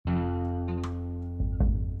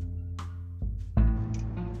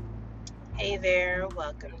Hey there,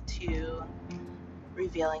 welcome to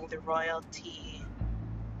Revealing the Royalty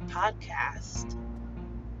podcast.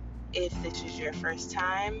 If this is your first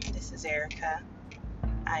time, this is Erica.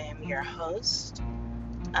 I am your host.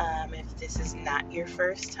 If this is not your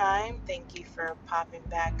first time, thank you for popping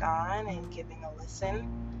back on and giving a listen.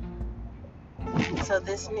 So,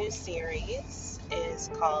 this new series is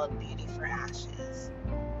called Beauty for Ashes,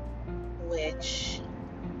 which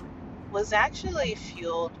was actually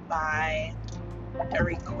fueled by a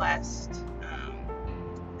request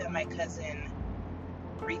that my cousin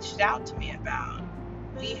reached out to me about.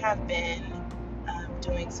 We have been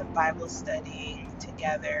doing some Bible studying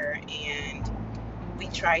together, and we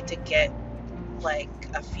tried to get like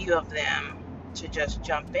a few of them to just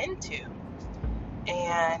jump into.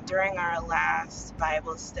 And during our last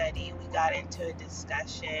Bible study, we got into a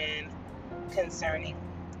discussion concerning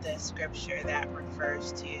the scripture that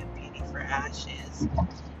refers to beauty for ashes.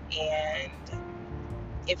 And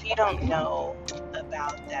if you don't know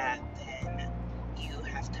about that, then you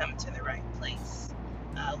have come to the right place.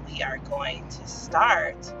 We are going to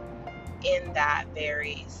start in that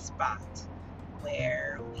very spot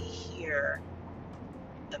where we hear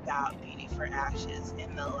about beauty for ashes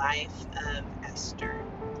in the life of Esther.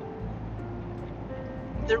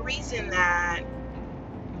 The reason that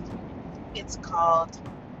it's called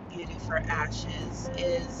Beauty for Ashes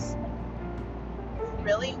is we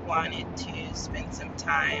really wanted to spend some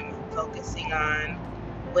time focusing on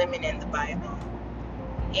women in the Bible.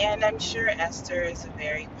 And I'm sure Esther is a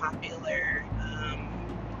very popular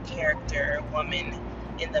character, woman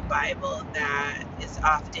in the Bible that is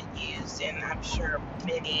often used in, I'm sure,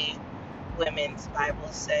 many women's Bible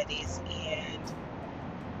studies. And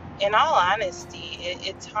in all honesty,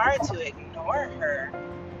 it's hard to ignore her.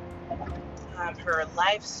 Her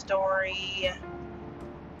life story,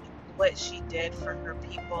 what she did for her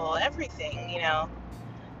people, everything.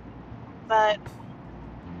 But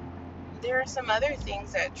there are some other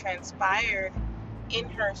things that transpired in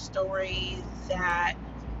her story that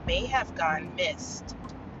may have gone missed.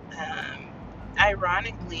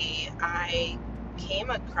 Ironically, I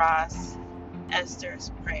came across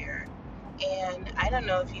Esther's prayer, and I don't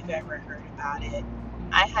know if you've ever heard about it.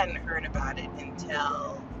 I hadn't heard about it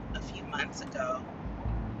until a few months ago.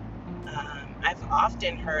 I've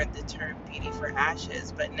often heard the term beauty for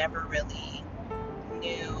ashes, but never really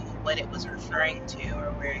knew what it was referring to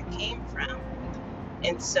or where it came from.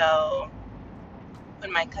 And so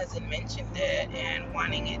when my cousin mentioned it and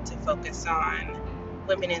wanting it to focus on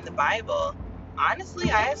women in the Bible,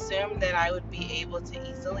 honestly, I assumed that I would be able to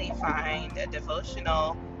easily find a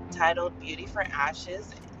devotional titled Beauty for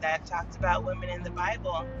Ashes that talked about women in the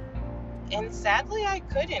Bible. And sadly, I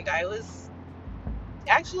couldn't. I was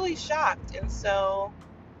actually shocked. And so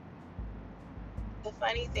the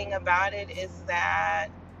funny thing about it is that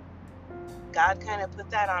God kind of put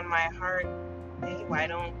that on my heart. Hey, why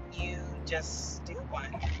don't you just do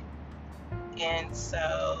one? And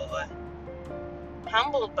so,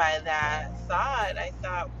 humbled by that thought, I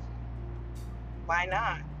thought, why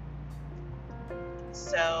not?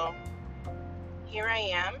 So, here I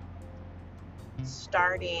am,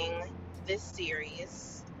 starting this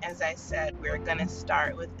series. As I said, we're going to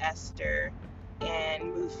start with Esther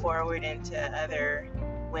and move forward into other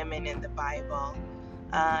women in the Bible.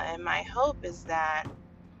 And my hope is that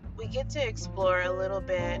we get to explore a little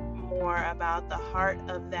bit more about the heart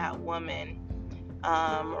of that woman,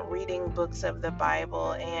 reading books of the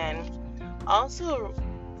Bible, and also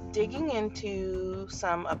digging into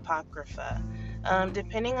some Apocrypha.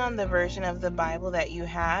 Depending on the version of the Bible that you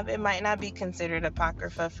have, it might not be considered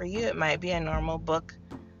Apocrypha for you. It might be a normal book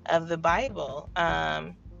of the Bible.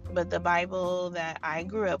 But the Bible that I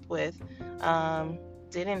grew up with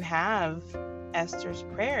didn't have Esther's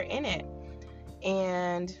prayer in it.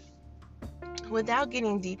 And without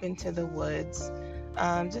getting deep into the woods,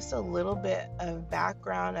 just a little bit of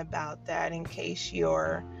background about that in case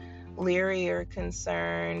you're leery or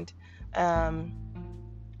concerned.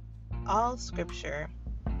 All scripture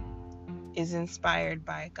is inspired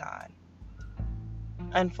by God.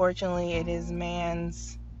 Unfortunately, it is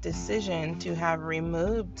man's decision to have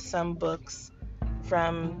removed some books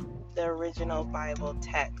from the original Bible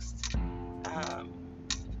text.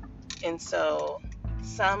 And so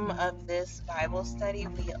some of this Bible study,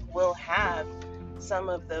 we will have some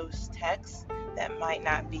of those texts that might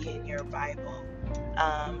not be in your Bible.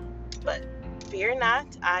 But fear not,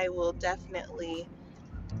 I will definitely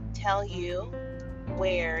tell you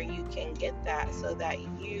where you can get that so that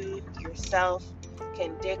you yourself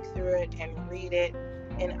can dig through it and read it.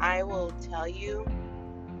 And I will tell you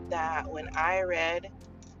that when I read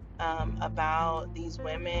about these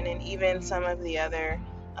women, and even some of the other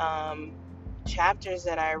chapters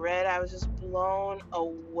that I read, I was just blown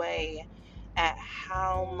away at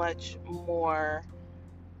how much more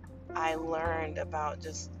I learned about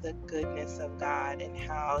just the goodness of God and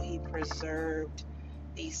how He preserved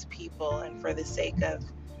these people, and for the sake of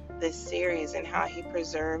this series, and how He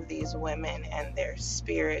preserved these women and their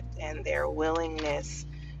spirit and their willingness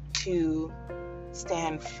to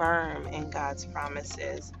stand firm in God's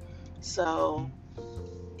promises. So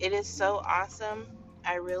it is so awesome.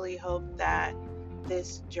 I really hope that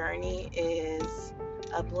this journey is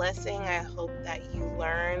a blessing. I hope that you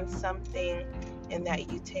learn something and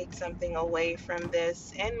that you take something away from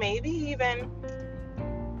this, and maybe even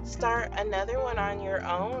start another one on your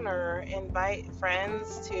own, or invite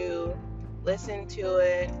friends to listen to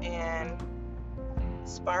it and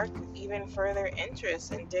spark even further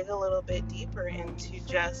interest and dig a little bit deeper into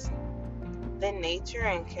just the nature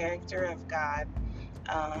and character of God.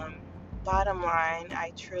 Bottom line,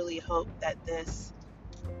 I truly hope that this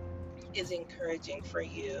is encouraging for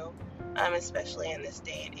you, especially in this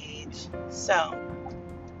day and age. So,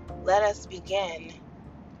 let us begin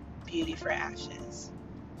Beauty for Ashes.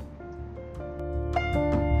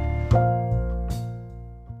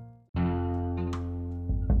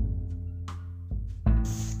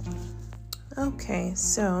 Okay,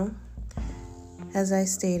 so as I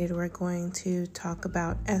stated, we're going to talk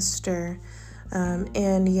about Esther.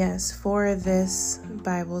 And yes, for this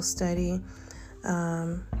Bible study,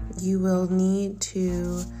 you will need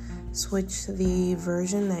to switch the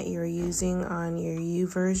version that you're using on your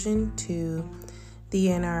YouVersion to the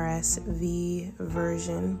NRSV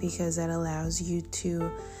version, because that allows you to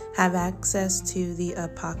have access to the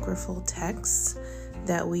apocryphal texts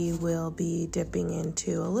that we will be dipping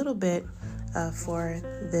into a little bit for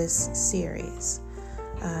this series.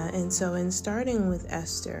 And so in starting with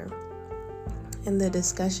Esther, in the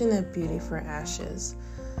discussion of Beauty for Ashes,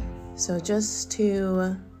 so just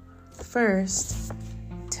to first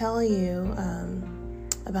tell you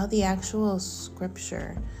about the actual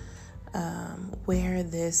scripture where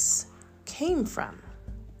this came from.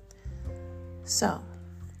 So,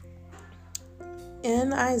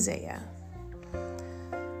 in Isaiah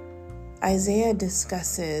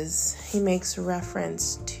discusses, he makes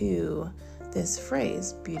reference to this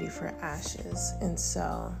phrase, beauty for ashes. And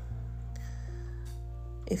so,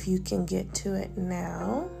 if you can get to it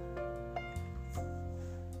now,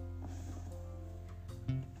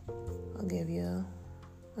 I'll give you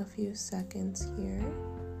a few seconds here.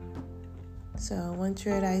 So once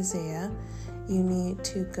you're at Isaiah, you need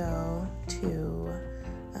to go to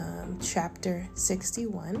chapter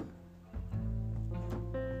 61.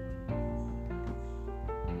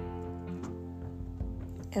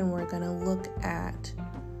 And we're going to look at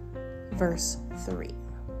verse 3.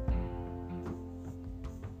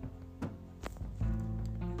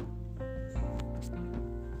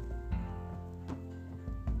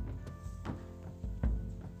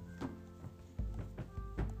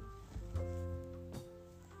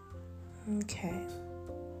 Okay.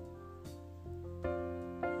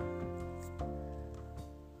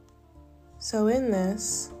 So in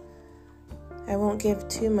this, I won't give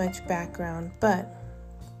too much background, but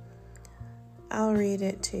I'll read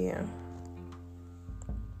it to you.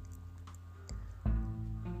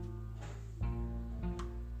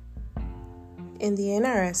 In the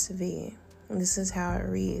NRSV, this is how it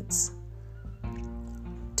reads: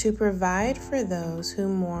 to provide for those who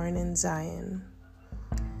mourn in Zion,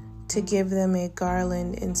 to give them a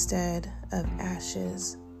garland instead of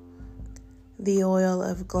ashes, the oil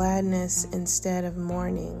of gladness instead of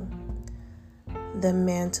mourning, the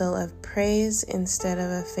mantle of praise instead of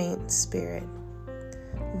a faint spirit.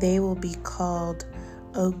 They will be called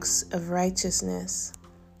oaks of righteousness,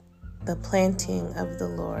 the planting of the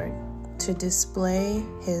Lord, to display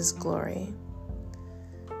His glory.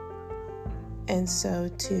 And so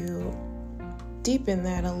to deepen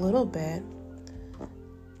that a little bit,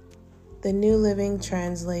 the New Living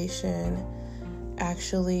Translation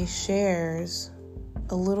actually shares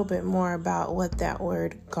a little bit more about what that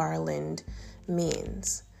word garland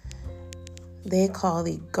means. They call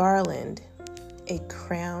the garland a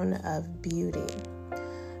crown of beauty.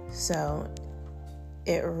 So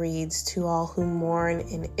it reads, to all who mourn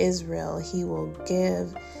in Israel, He will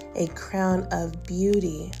give a crown of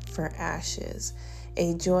beauty for ashes,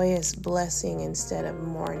 a joyous blessing instead of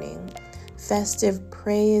mourning, festive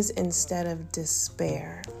praise instead of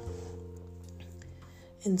despair.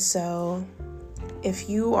 And so, if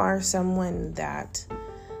you are someone that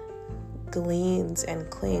gleans and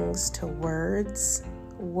clings to words,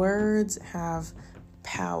 words have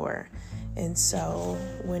power. And so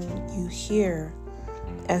when you hear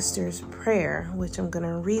Esther's prayer, which I'm going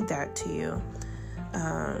to read that to you,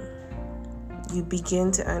 you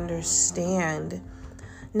begin to understand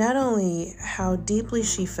not only how deeply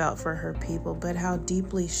she felt for her people, but how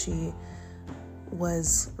deeply she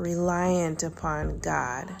was reliant upon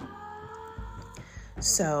God.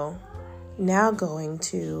 So now going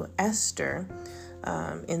to Esther,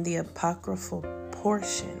 in the apocryphal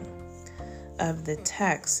portion of the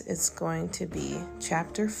text, it's going to be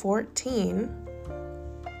chapter 14.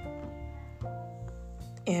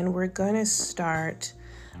 And we're going to start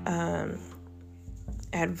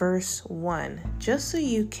at verse 1, just so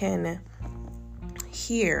you can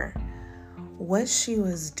hear what she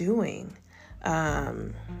was doing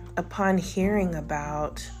upon hearing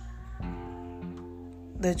about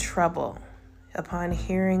the trouble, upon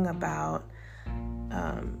hearing about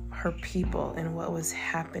her people and what was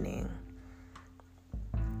happening.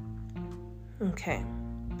 Okay,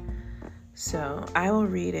 so I will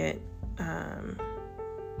read it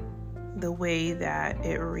the way that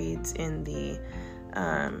it reads in the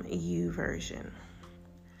U version.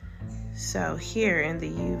 So here in the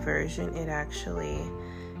U version, it actually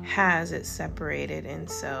has it separated, and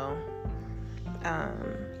so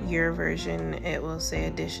your version, it will say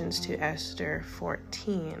additions to Esther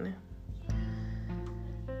 14.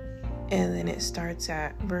 And then it starts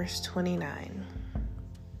at verse 29.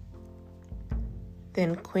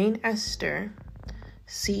 Then Queen Esther,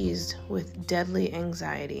 seized with deadly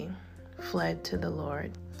anxiety, fled to the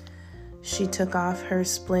Lord. She took off her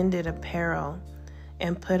splendid apparel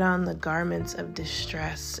and put on the garments of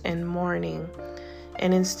distress and mourning,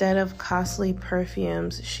 and instead of costly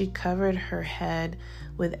perfumes, she covered her head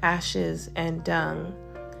with ashes and dung,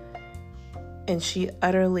 and she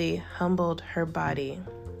utterly humbled her body.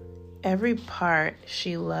 Every part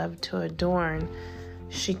she loved to adorn,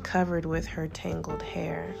 she covered with her tangled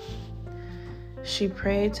hair. She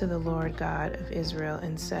prayed to the Lord God of Israel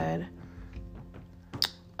and said,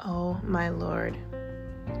 "O my Lord,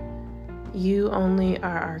 you only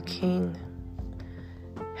are our King.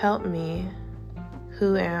 Help me,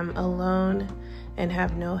 who am alone and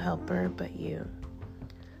have no helper but you.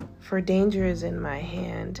 For danger is in my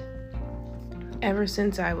hand. Ever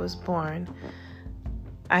since I was born,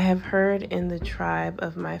 I have heard in the tribe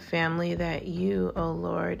of my family that you, O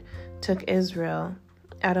Lord, took Israel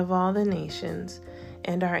out of all the nations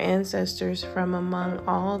and our ancestors from among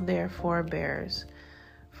all their forebears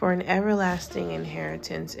for an everlasting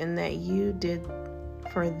inheritance, and that you did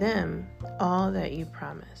for them all that you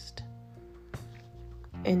promised.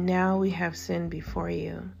 And now we have sinned before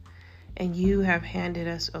you, and you have handed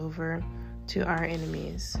us over to our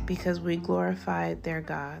enemies because we glorified their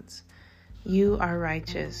gods. You are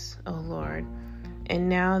righteous, O Lord, and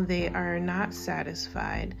now they are not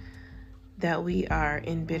satisfied that we are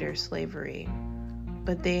in bitter slavery,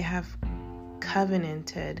 but they have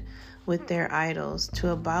covenanted with their idols to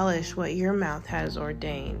abolish what your mouth has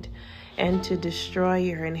ordained and to destroy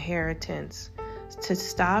your inheritance, to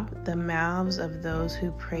stop the mouths of those who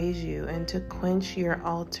praise you and to quench your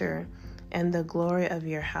altar and the glory of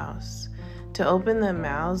your house, to open the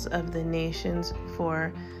mouths of the nations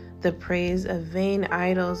for the praise of vain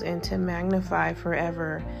idols and to magnify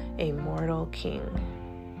forever a mortal king.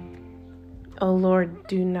 O Lord,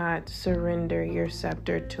 do not surrender your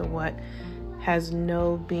scepter to what has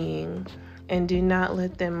no being, and do not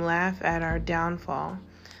let them laugh at our downfall,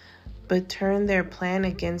 but turn their plan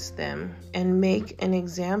against them and make an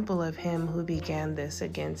example of him who began this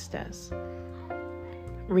against us.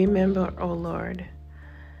 Remember, O Lord,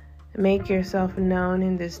 make yourself known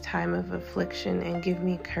in this time of affliction and give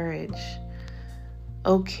me courage.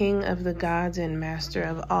 O King of the gods and Master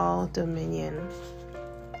of all dominion,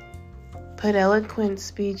 put eloquent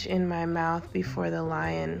speech in my mouth before the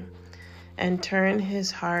lion, and turn his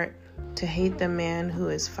heart to hate the man who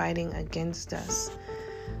is fighting against us,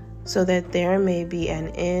 so that there may be an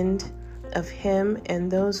end of him and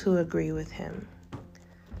those who agree with him.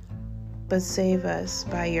 But save us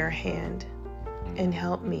by your hand, and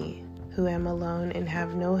help me, who am alone and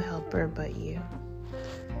have no helper but you.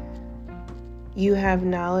 You have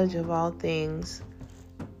knowledge of all things,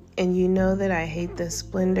 and you know that I hate the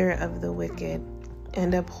splendor of the wicked,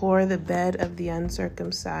 and abhor the bed of the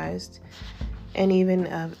uncircumcised, and even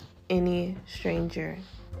of any stranger.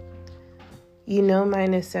 You know my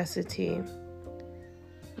necessity,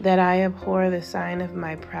 that I abhor the sign of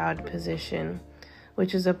my proud position,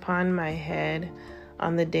 which is upon my head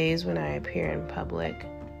on the days when I appear in public.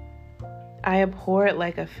 I abhor it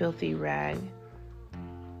like a filthy rag,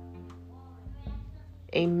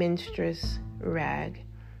 a menstruous rag,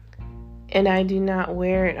 and I do not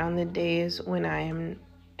wear it on the days when I am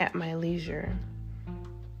at my leisure.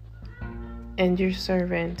 And your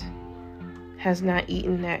servant has not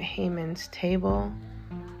eaten at Haman's table,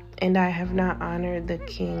 and I have not honored the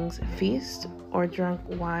king's feast or drunk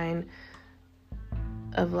wine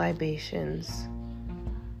of libations.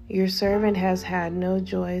 Your servant has had no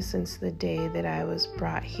joy since the day that I was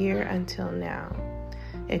brought here until now,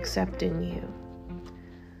 except in you,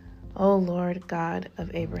 O Lord God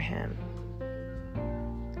of Abraham.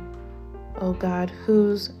 O God,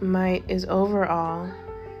 whose might is over all,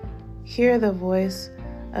 hear the voice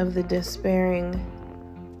of the despairing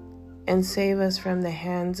and save us from the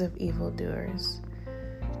hands of evildoers,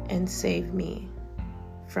 and save me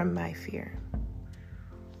from my fear.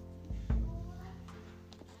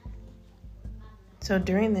 So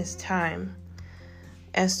during this time,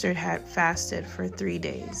 Esther had fasted for 3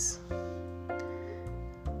 days.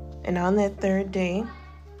 And on that third day,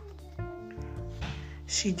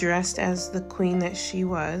 she dressed as the queen that she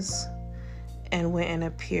was and went and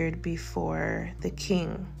appeared before the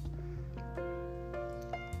king.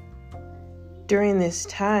 During this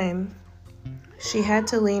time, she had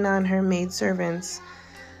to lean on her maidservants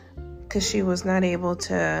because she was not able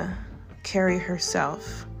to carry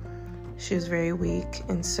herself. She was very weak,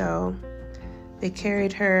 and so they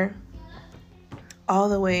carried her all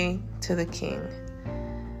the way to the king.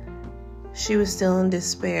 She was still in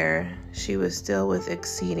despair. She was still with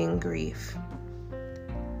exceeding grief.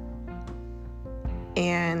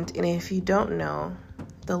 And if you don't know,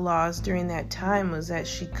 the laws during that time was that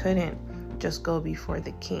she couldn't just go before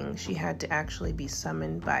the king. She had to actually be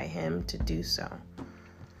summoned by him to do so.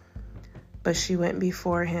 But she went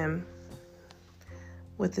before him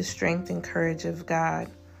with the strength and courage of God,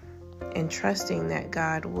 and trusting that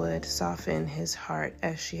God would soften his heart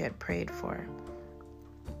as she had prayed for.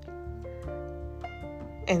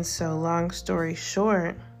 And so, long story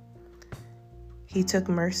short, he took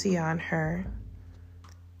mercy on her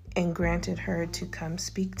and granted her to come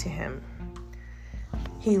speak to him.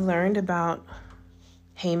 He learned about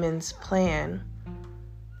Haman's plan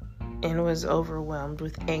and was overwhelmed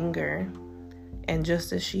with anger. And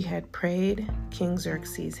just as she had prayed, King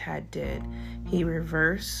Xerxes did. He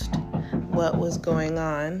reversed what was going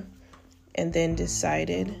on and then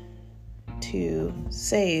decided to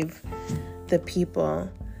save the people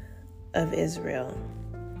of Israel.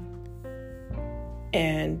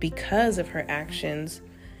 And because of her actions,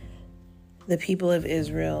 the people of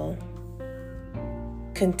Israel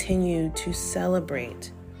continued to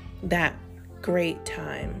celebrate that great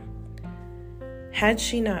time. Had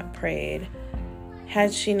she not prayed,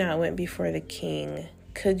 had she not went before the king,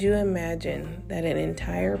 could you imagine that an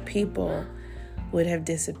entire people would have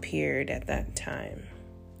disappeared at that time,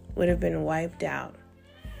 would have been wiped out?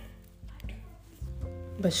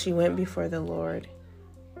 But she went before the Lord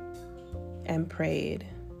and prayed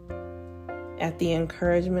at the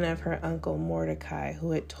encouragement of her uncle Mordecai,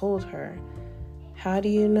 who had told her, "How do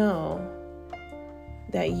you know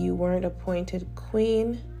that you weren't appointed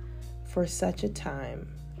queen for such a time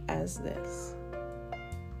as this?"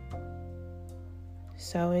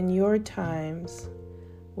 So in your times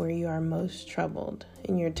where you are most troubled,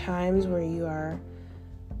 in your times where you are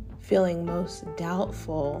feeling most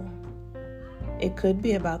doubtful, it could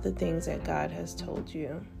be about the things that God has told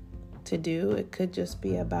you to do. It could just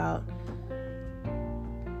be about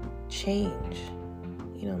change,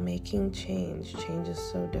 making change. Change is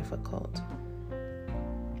so difficult.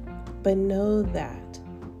 But know that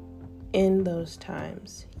in those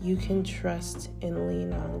times, you can trust and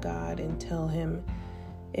lean on God and tell him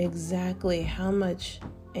exactly how much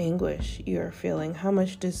anguish you are feeling, how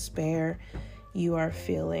much despair you are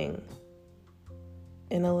feeling,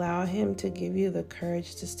 and allow him to give you the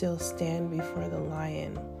courage to still stand before the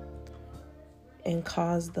lion and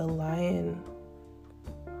cause the lion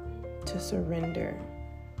to surrender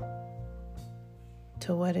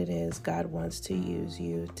to what it is God wants to use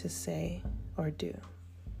you to say or do.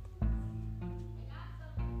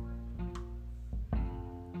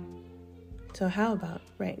 So how about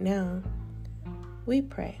right now, we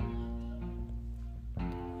pray.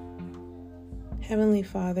 Heavenly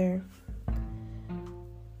Father,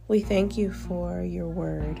 we thank you for your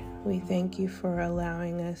word. We thank you for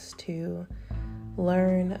allowing us to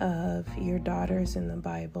learn of your daughters in the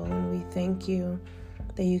Bible. And we thank you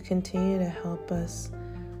that you continue to help us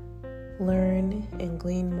learn and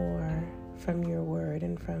glean more from your word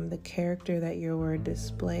and from the character that your word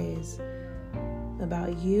displays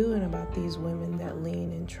about you and about these women that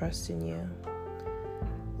lean and trust in you.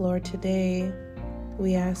 Lord, today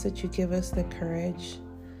we ask that you give us the courage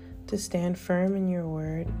to stand firm in your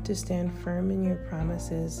word, to stand firm in your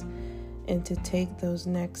promises, and to take those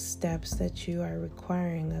next steps that you are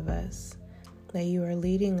requiring of us, that you are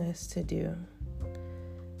leading us to do.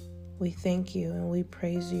 We thank you and we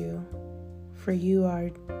praise you, for you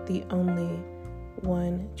are the only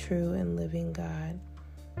one true and living God,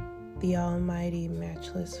 the almighty,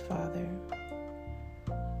 matchless Father.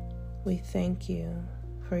 We thank you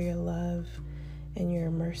for your love and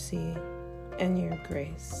your mercy and your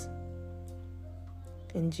grace.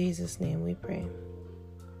 In Jesus' name we pray.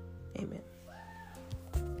 Amen.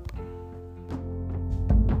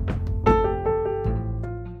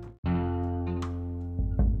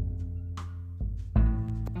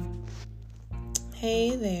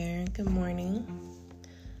 Hey there, good morning.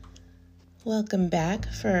 Welcome back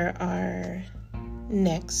for our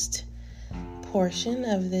next portion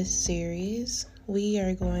of this series. We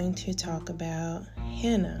are going to talk about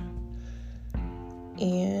Hannah.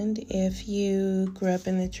 And if you grew up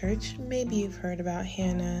in the church, maybe you've heard about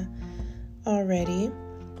Hannah already,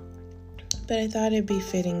 but I thought it'd be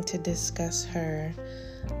fitting to discuss her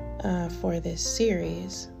for this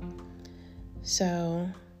series. So,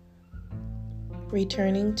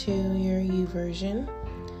 returning to your YouVersion,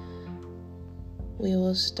 we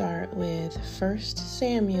will start with 1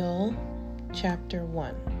 Samuel chapter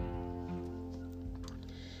 1.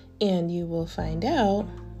 And you will find out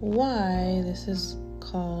why this is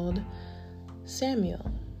called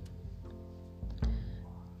Samuel.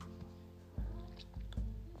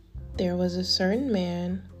 There was a certain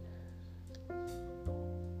man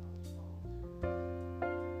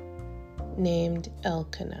named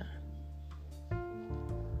Elkanah.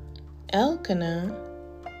 Elkanah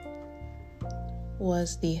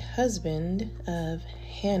was the husband of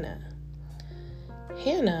Hannah.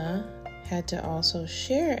 Hannah had to also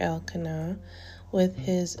share Elkanah with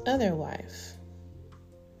his other wife.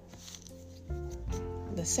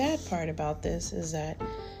 The sad part about this is that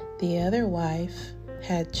the other wife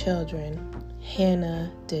had children.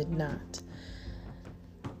 Hannah did not.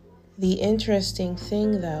 The interesting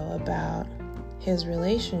thing, though, about his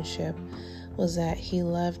relationship was that he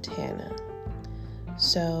loved Hannah.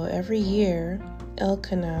 So every year,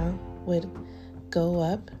 Elkanah would go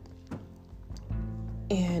up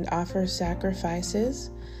and offer sacrifices.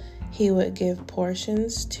 He would give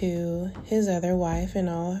portions to his other wife and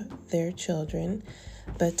all their children,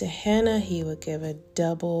 but to Hannah, he would give a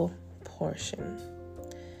double portion.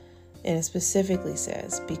 And it specifically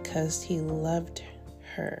says, because he loved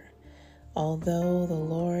her, although the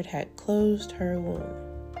Lord had closed her womb.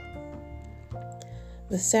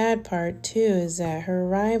 The sad part, too, is that her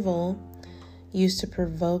rival used to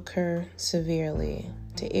provoke her severely,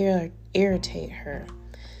 to irritate her,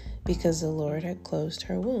 because the Lord had closed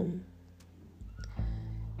her womb.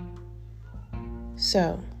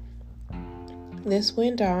 So, this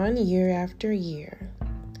went on year after year,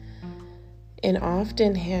 and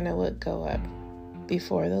often Hannah would go up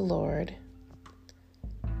before the Lord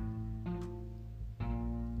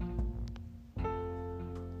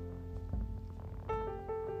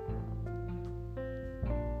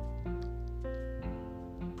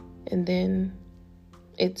and then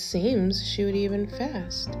it seems she would even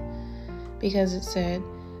fast, because it said,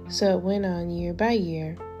 so it went on year by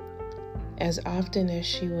year. As often as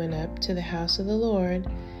she went up to the house of the Lord,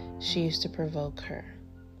 she used to provoke her.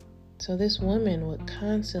 So this woman would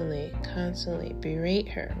constantly berate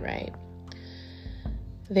her, right?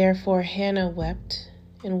 Therefore Hannah wept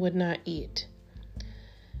and would not eat.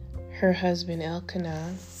 Her husband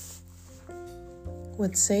Elkanah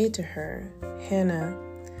would say to her, Hannah,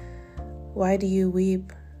 why do you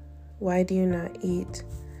weep? Why do you not eat?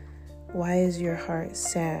 Why is your heart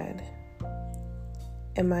sad?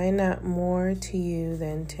 Am I not more to you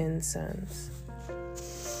than 10 sons?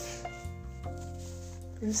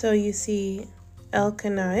 And so you see,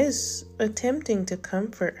 Elkanah is attempting to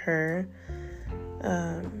comfort her,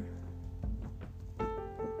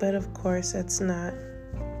 but of course that's not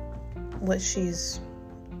what she's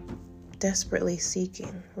desperately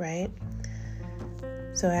seeking, right?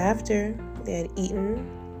 So after they had eaten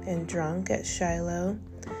and drunk at Shiloh,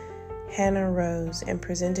 Hannah rose and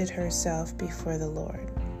presented herself before the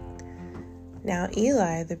Lord. Now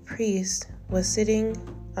Eli the priest was sitting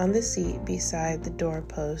on the seat beside the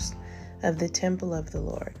doorpost of the temple of the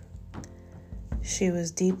Lord. She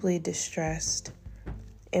was deeply distressed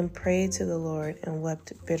and prayed to the Lord and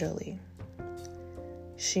wept bitterly.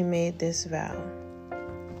 She made this vow,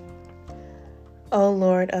 O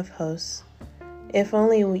Lord of hosts, if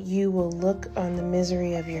only you will look on the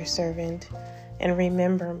misery of your servant and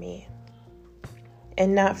remember me,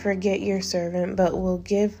 and not forget your servant, but will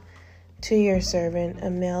give to your servant a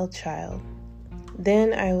male child.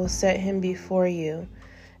 Then I will set him before you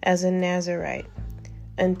as a Nazirite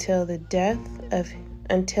until the day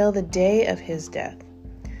of his death.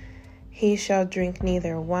 He shall drink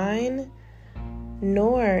neither wine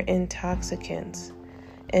nor intoxicants,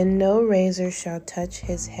 and no razor shall touch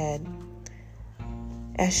his head.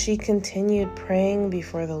 As she continued praying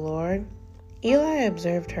before the Lord, Eli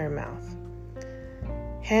observed her mouth.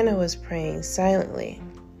 Hannah was praying silently.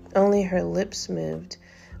 Only her lips moved,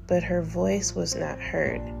 but her voice was not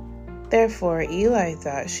heard. Therefore, Eli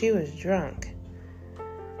thought she was drunk.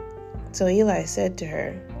 So Eli said to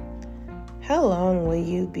her, "How long will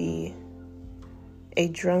you be a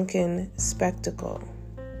drunken spectacle?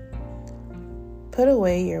 Put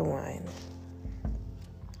away your wine."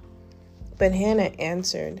 But Hannah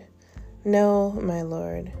answered, "No, my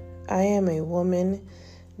Lord, I am a woman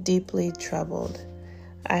deeply troubled.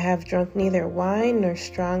 I have drunk neither wine nor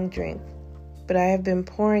strong drink, but I have been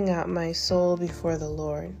pouring out my soul before the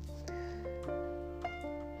Lord.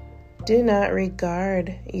 Do not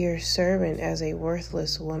regard your servant as a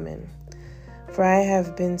worthless woman, for I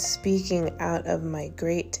have been speaking out of my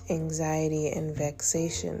great anxiety and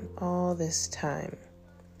vexation all this time."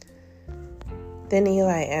 Then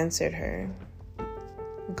Eli answered her,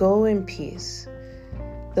 "Go in peace.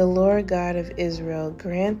 The Lord God of Israel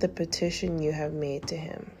grant the petition you have made to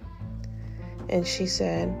him." And she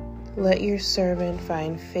said, "Let your servant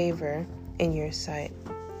find favor in your sight."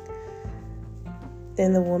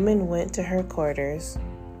 Then the woman went to her quarters,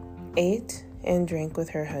 ate and drank with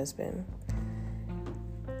her husband,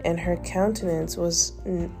 and her countenance was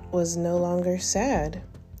no longer sad.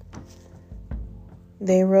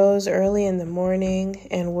 They rose early in the morning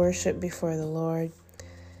and worshiped before the Lord.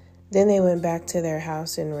 Then they went back to their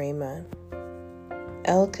house in Ramah.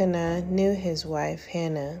 Elkanah knew his wife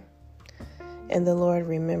Hannah, and the Lord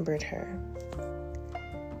remembered her.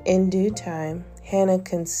 In due time, Hannah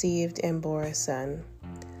conceived and bore a son.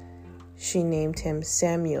 She named him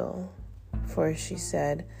Samuel, for she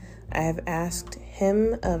said, "I have asked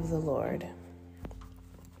him of the Lord."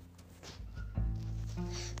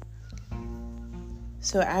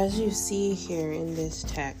 So as you see here in this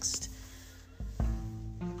text,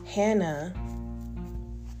 Hannah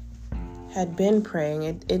had been praying.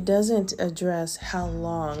 It doesn't address how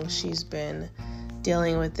long she's been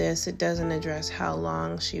dealing with this. It doesn't address how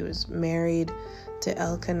long she was married to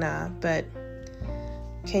Elkanah. But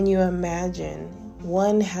can you imagine,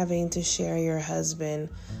 one, having to share your husband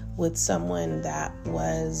with someone that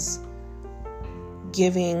was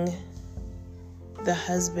giving the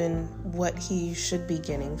husband what he should be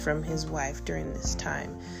getting from his wife during this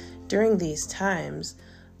time? During these times,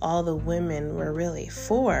 all the women were really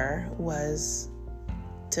for was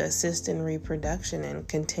to assist in reproduction and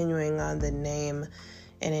continuing on the name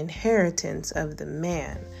and inheritance of the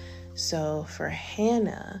man. So for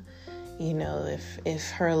Hannah, if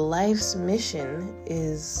her life's mission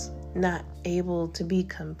is not able to be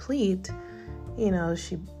complete,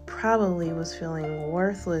 she probably was feeling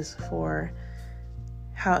worthless for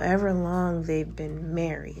however long they've been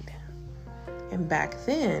married. And back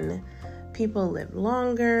then, people lived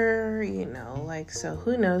longer, so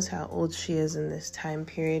who knows how old she is in this time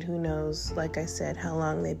period? Who knows, like I said, how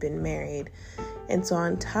long they've been married? And so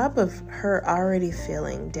on top of her already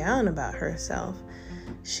feeling down about herself,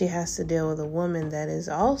 she has to deal with a woman that is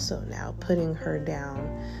also now putting her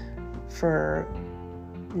down for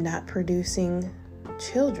not producing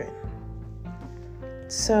children.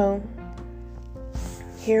 So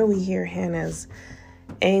here we hear Hannah's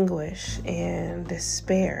anguish and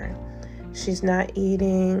despair. She's not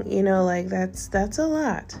eating, that's a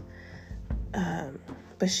lot.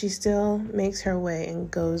 But she still makes her way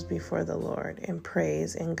and goes before the Lord and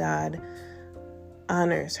prays, and God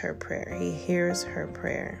honors her prayer. He hears her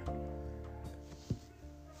prayer.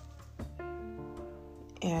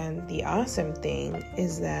 And the awesome thing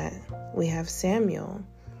is that we have Samuel,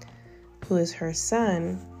 who is her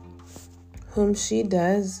son, whom she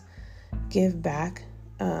does give back.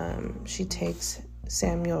 She takes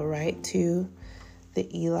Samuel right to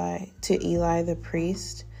Eli the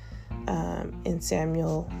priest, and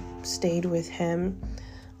Samuel stayed with him,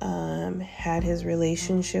 had his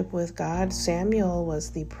relationship with God. Samuel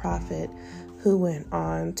was the prophet who went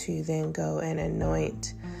on to then go and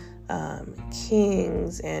anoint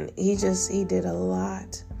kings, and he did a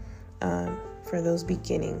lot for those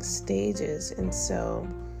beginning stages. And so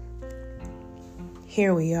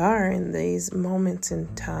here we are in these moments in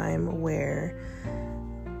time where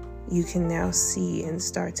you can now see and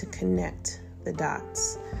start to connect the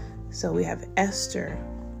dots. So we have Esther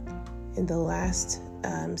in the last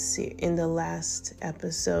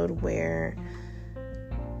episode, where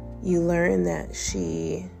you learn that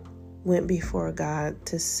she went before God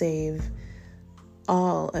to save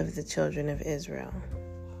all of the children of Israel,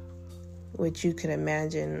 which you could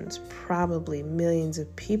imagine is probably millions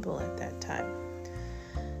of people at that time.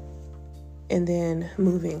 And then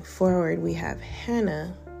moving forward, we have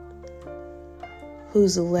Hannah,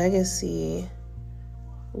 whose legacy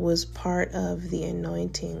was part of the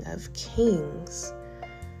anointing of kings.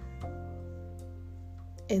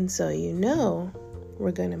 And so,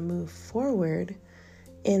 we're going to move forward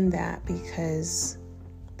in that, because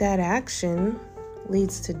that action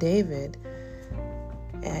leads to David,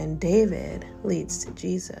 and David leads to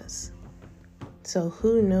Jesus. So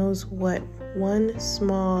who knows what one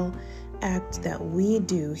small act that we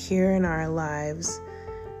do here in our lives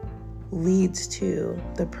leads to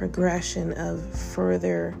the progression of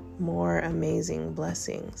further, more amazing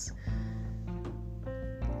blessings.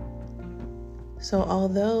 So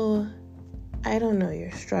although I don't know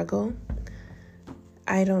your struggle,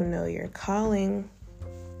 I don't know your calling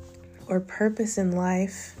or purpose in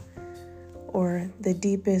life, or the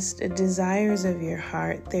deepest desires of your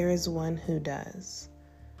heart, there is one who does.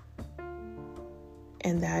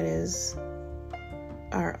 And that is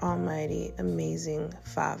our almighty, amazing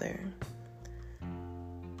Father.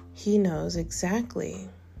 He knows exactly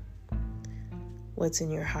what's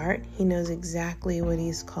in your heart. He knows exactly what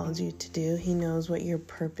He's called you to do. He knows what your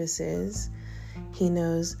purpose is. He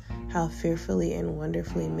knows how fearfully and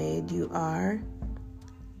wonderfully made you are,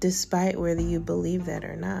 despite whether you believe that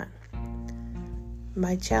or not.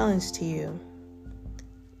 My challenge to you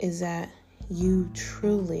is that you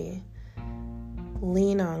truly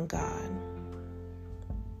lean on God.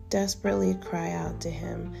 Desperately cry out to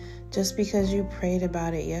Him. Just because you prayed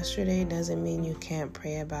about it yesterday doesn't mean you can't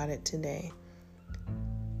pray about it today.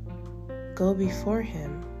 Go before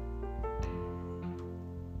Him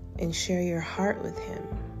and share your heart with Him,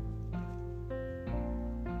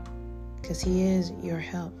 because He is your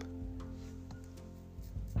help.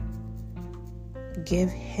 Give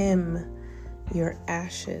Him your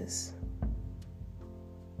ashes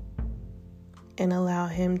and allow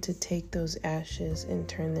Him to take those ashes and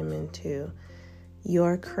turn them into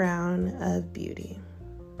your crown of beauty.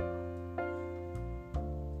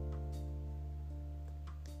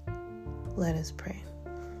 Let us pray.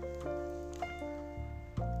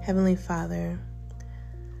 Heavenly Father,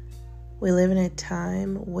 we live in a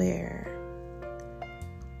time where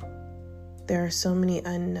there are so many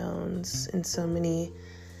unknowns and so many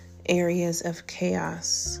areas of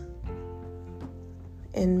chaos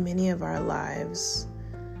in many of our lives,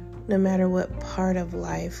 no matter what part of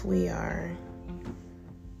life we are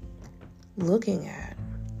looking at.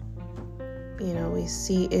 We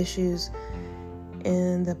see issues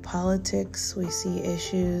in the politics, we see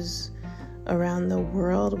issues around the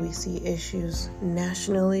world, we see issues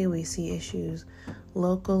nationally, we see issues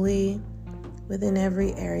locally, within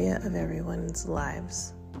every area of everyone's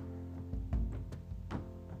lives.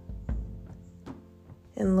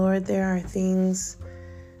 And Lord, there are things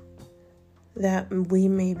that we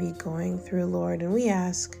may be going through, Lord, and we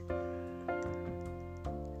ask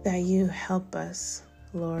that you help us,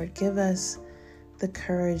 Lord. Give us the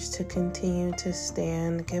courage to continue to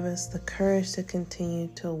stand. Give us the courage to continue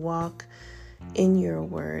to walk in your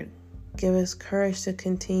word. Give us courage to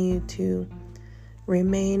continue to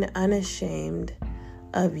remain unashamed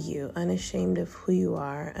of you, unashamed of who you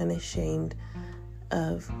are, unashamed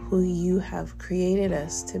of who you have created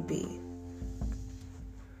us to be.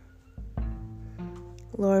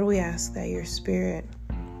 Lord, we ask that your Spirit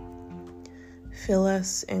fill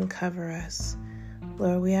us and cover us.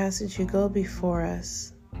 Lord, we ask that you go before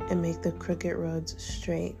us and make the crooked roads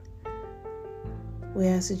straight. We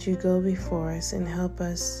ask that you go before us and help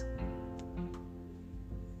us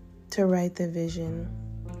to write the vision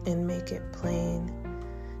and make it plain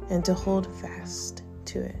and to hold fast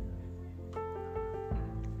to it.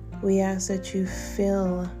 We ask that you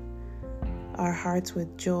fill our hearts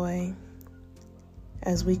with joy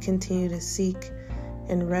as we continue to seek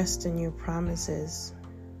and rest in your promises.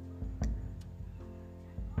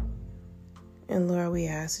 And Lord, we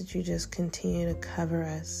ask that you just continue to cover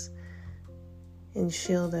us and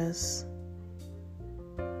shield us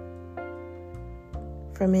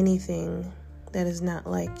from anything that is not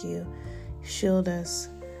like you. Shield us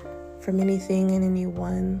from anything and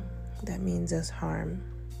anyone that means us harm.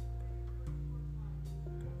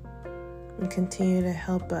 And continue to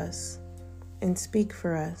help us and speak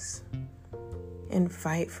for us and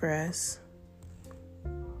fight for us,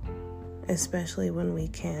 especially when we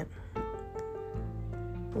can't.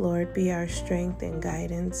 Lord, be our strength and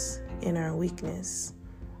guidance in our weakness.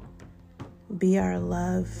 Be our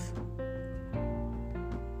love.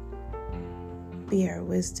 be our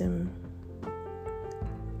wisdom,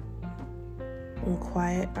 and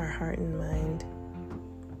quiet our heart and mind.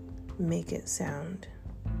 Make it sound.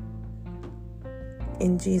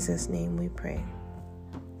 In Jesus' name we pray.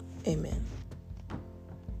 Amen.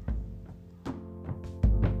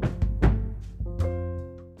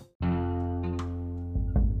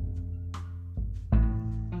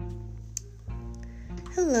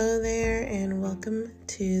 Hello there, and welcome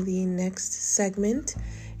to the next segment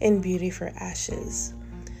in Beauty for Ashes.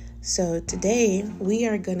 So today we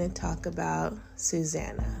are going to talk about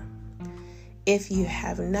Susanna. If you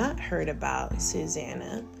have not heard about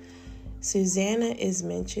Susanna, Susanna is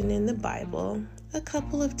mentioned in the Bible a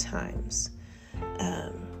couple of times.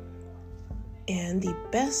 And the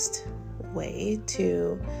best way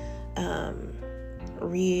to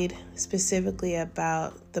read specifically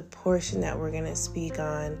about the portion that we're going to speak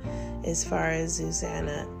on as far as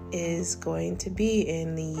Susanna is going to be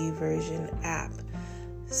in the YouVersion app.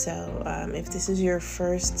 So if this is your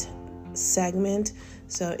first segment,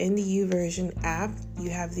 so in the YouVersion app, you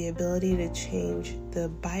have the ability to change the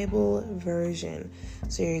Bible version.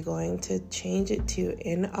 So you're going to change it to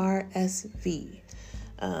NRSV.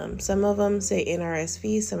 Some of them say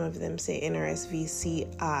NRSV, some of them say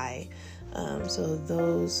NRSV-CI. So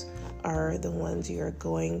those are the ones you're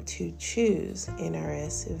going to choose,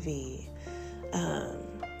 NRSV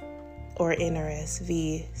or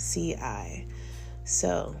NRSV-CI.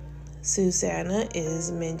 So Susanna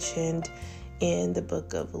is mentioned in the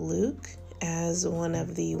book of Luke as one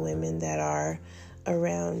of the women that are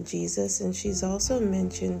around Jesus, and she's also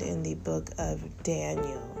mentioned in the book of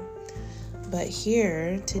Daniel. But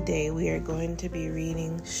here today we are going to be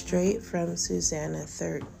reading straight from Susanna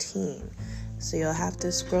 13. So you'll have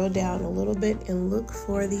to scroll down a little bit and look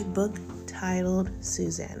for the book titled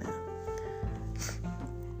Susanna.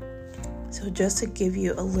 So just to give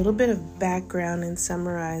you a little bit of background and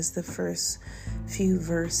summarize the first few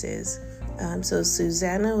verses. So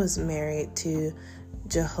Susanna was married to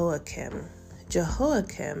Jehoiakim.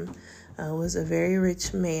 Jehoiakim was a very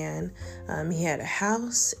rich man. He had a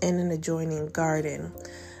house and an adjoining garden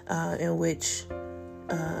in which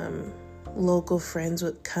local friends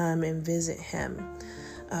would come and visit him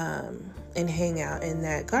and hang out in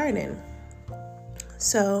that garden.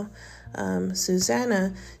 So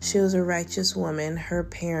Susanna, she was a righteous woman. Her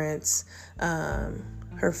parents,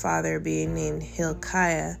 her father being named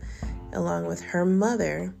Hilkiah, along with her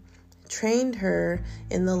mother, trained her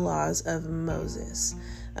in the laws of Moses.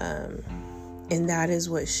 And that is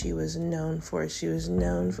what she was known for. She was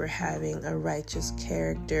known for having a righteous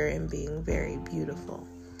character and being very beautiful.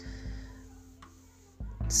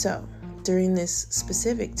 So, during this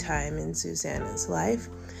specific time in Susanna's life,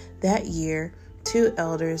 that year, 2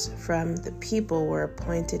 elders from the people were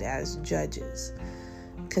appointed as judges.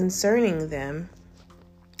 Concerning them,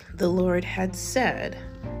 the Lord had said,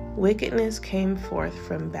 "Wickedness came forth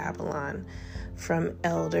from Babylon, from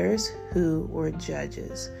elders who were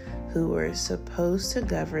judges, who were supposed to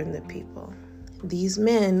govern the people. These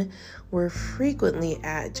men were frequently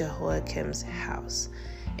at Jehoiakim's house,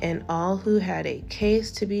 and all who had a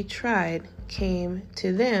case to be tried came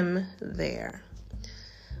to them there.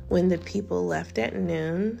 When the people left at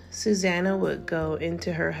noon, Susanna would go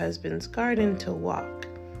into her husband's garden to walk.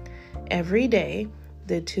 Every day,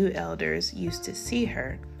 the 2 elders used to see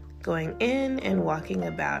her, going in and walking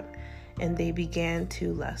about, and they began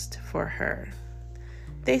to lust for her.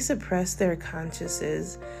 They suppressed their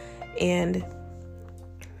consciences and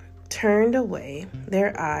turned away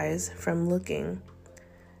their eyes from looking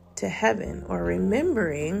to heaven or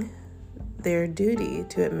remembering their duty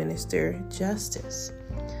to administer justice.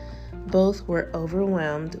 Both were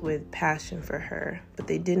overwhelmed with passion for her, but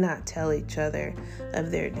they did not tell each other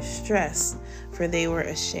of their distress, for they were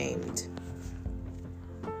ashamed.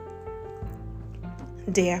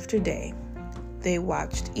 Day after day, they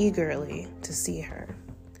watched eagerly to see her.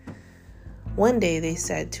 One day they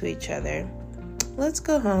said to each other, "Let's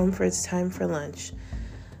go home, for it's time for lunch."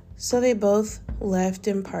 So they both left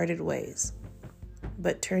and parted ways.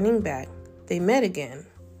 But turning back, they met again.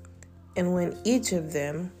 And when each of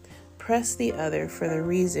them pressed the other for the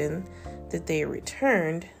reason that they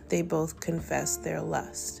returned, they both confessed their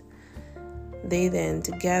lust. They then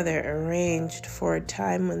together arranged for a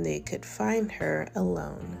time when they could find her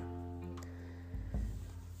alone.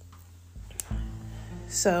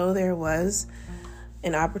 So there was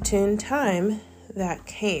an opportune time that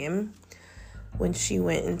came when she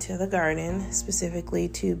went into the garden, specifically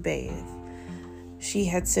to bathe. She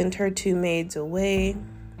had sent her 2 maids away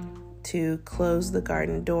to close the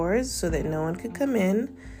garden doors so that no one could come in.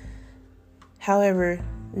 However,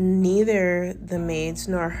 neither the maids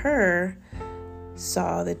nor her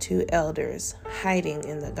saw the two elders hiding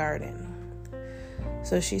in the garden.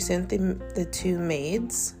 So she sent the two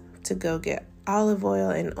maids to go get olive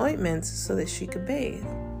oil and ointments so that she could bathe.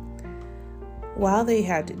 While they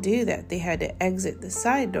had to do that, they had to exit the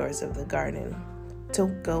side doors of the garden to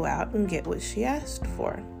go out and get what she asked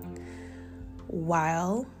for.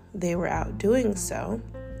 While they were out doing so,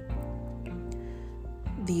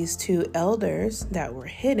 these two elders that were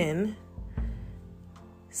hidden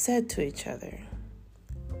said to each other,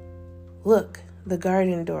 "Look, the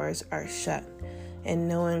garden doors are shut and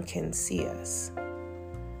no one can see us."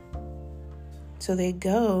 So they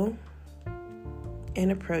go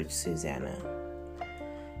and approach Susanna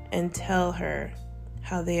and tell her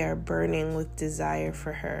how they are burning with desire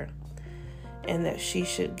for her and that she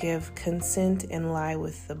should give consent and lie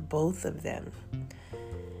with the both of them.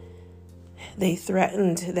 They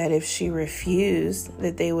threatened that if she refused,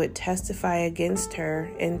 that they would testify against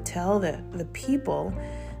her and tell the people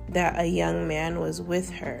that a young man was with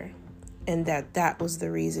her and that was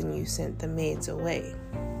the reason you sent the maids away.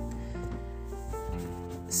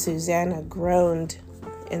 Susanna groaned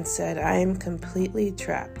and said, "I am completely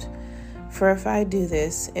trapped, for if I do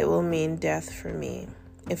this, it will mean death for me.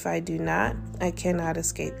 If I do not, I cannot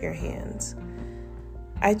escape your hands.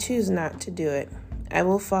 I choose not to do it. I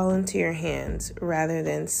will fall into your hands rather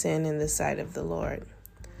than sin in the sight of the Lord."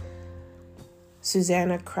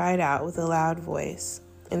 Susanna cried out with a loud voice,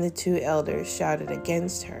 and the two elders shouted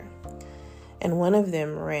against her. And one of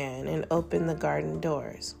them ran and opened the garden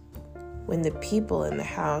doors. When the people in the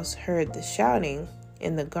house heard the shouting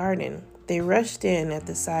in the garden, they rushed in at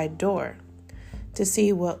the side door to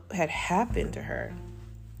see what had happened to her.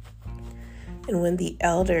 And when the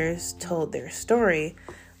elders told their story,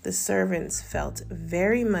 the servants felt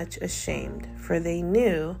very much ashamed, for they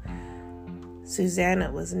knew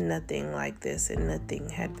Susanna was nothing like this and nothing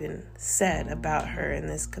had been said about her in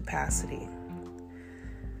this capacity.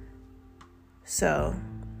 So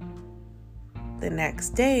the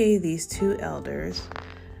next day, these two elders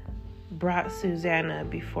brought Susanna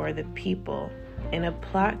before the people in a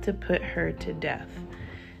plot to put her to death.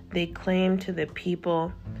 They claimed to the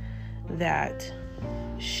people that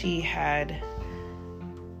she had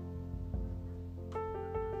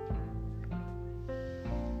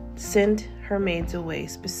sent her maids away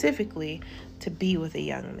specifically to be with a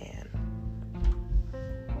young man,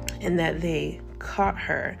 and that they caught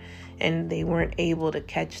her and they weren't able to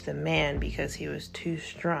catch the man because he was too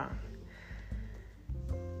strong.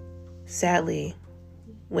 Sadly,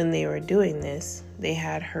 when they were doing this, they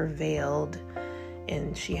had her veiled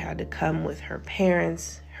and she had to come with her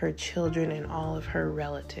parents, her children, and all of her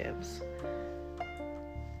relatives.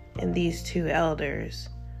 And these two elders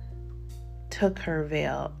took her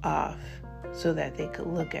veil off so that they could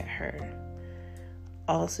look at her.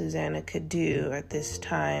 All Susanna could do at this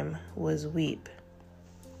time was weep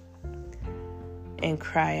and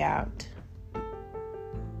cry out.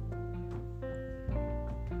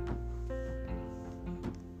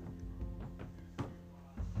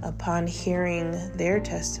 Upon hearing their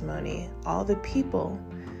testimony, all the people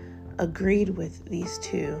agreed with these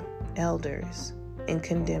two elders and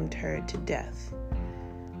condemned her to death.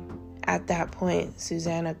 At that point,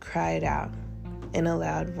 Susanna cried out in a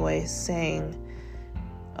loud voice, saying,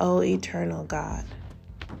 "O eternal God,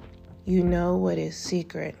 you know what is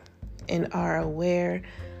secret and are aware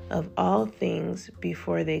of all things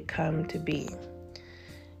before they come to be.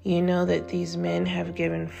 You know that these men have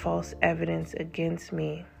given false evidence against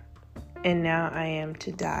me, and now I am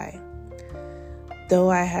to die. Though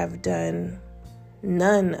I have done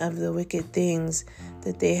none of the wicked things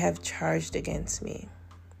that they have charged against me."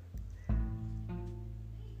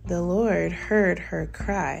 The Lord heard her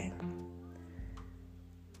cry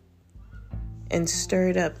and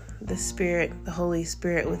stirred up the Holy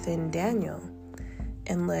Spirit within Daniel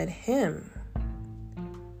and led him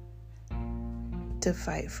to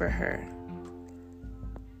fight for her.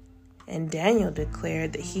 And Daniel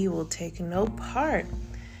declared that he will take no part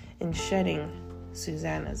in shedding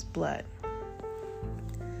Susanna's blood.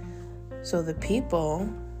 So the people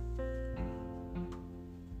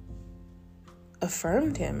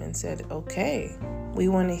affirmed him and said, "Okay, we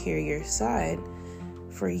want to hear your side,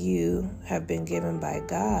 for you have been given by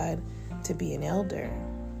God to be an elder."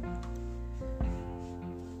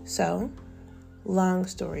 So, long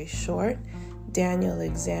story short, Daniel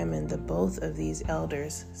examined the both of these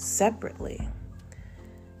elders separately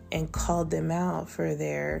and called them out for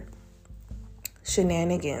their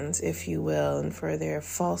shenanigans, if you will, and for their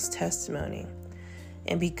false testimony.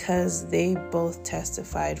 And because they both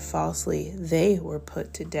testified falsely, they were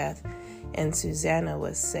put to death, and Susanna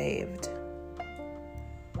was saved.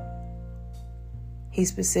 He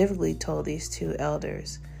specifically told these two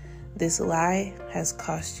elders, "This lie has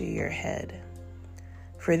cost you your head.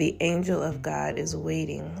 For the angel of God is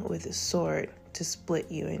waiting with a sword to split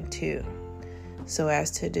you in two, so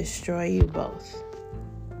as to destroy you both."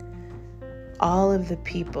 All of the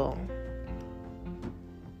people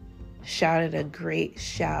shouted a great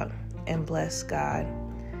shout and blessed God,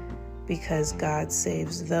 because God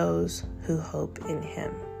saves those who hope in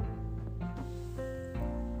him.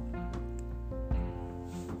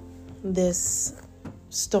 This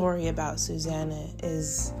story about Susanna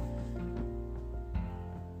is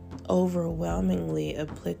overwhelmingly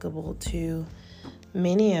applicable to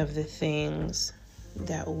many of the things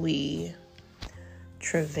that we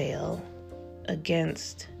travail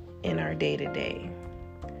against in our day-to-day.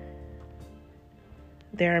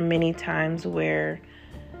 There are many times where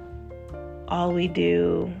all we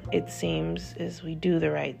do, it seems, is we do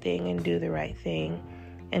the right thing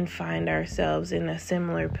and find ourselves in a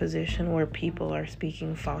similar position where people are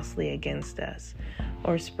speaking falsely against us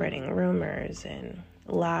or spreading rumors and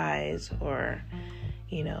lies or,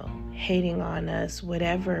 hating on us,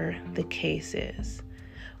 whatever the case is,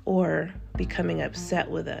 or becoming upset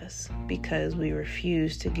with us because we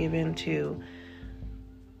refuse to give in to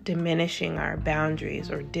diminishing our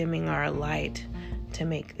boundaries or dimming our light to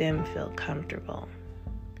make them feel comfortable.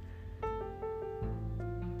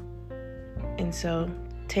 And so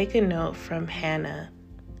take a note from Hannah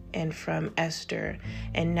and from Esther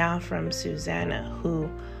and now from Susanna, who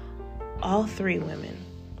all three women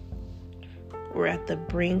were at the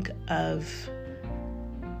brink of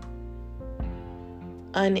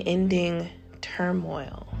unending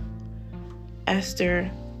turmoil. Esther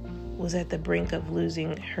was at the brink of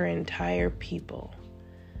losing her entire people.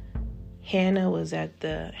 Hannah was at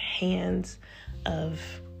the hands of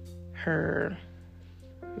her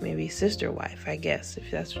maybe sister wife, I guess, if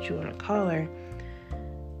that's what you want to call her,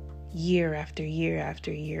 year after year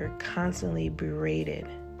after year, constantly berated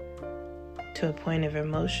to a point of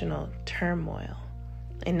emotional turmoil.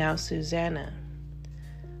 And now Susanna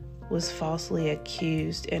was falsely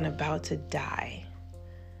accused and about to die.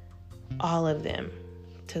 All of them,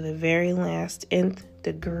 to the very last nth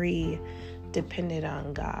degree, depended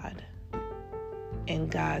on God. And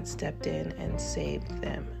God stepped in and saved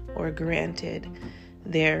them, or granted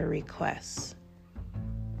their requests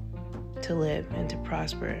to live and to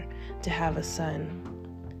prosper, to have a son.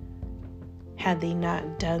 Had they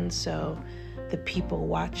not done so, the people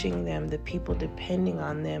watching them, the people depending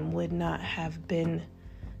on them, would not have been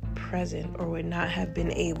present or would not have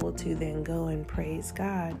been able to then go and praise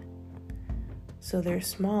God. So their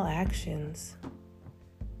small actions,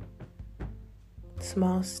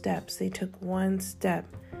 small steps, they took one step.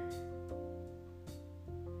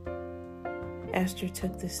 Esther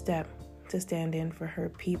took the step to stand in for her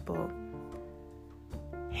people.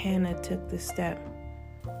 Hannah took the step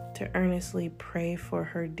to earnestly pray for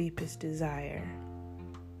her deepest desire.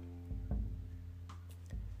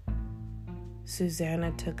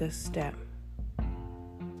 Susanna took a step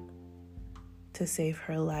to save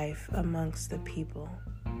her life amongst the people.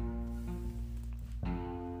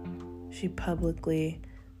 She publicly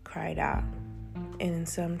cried out. And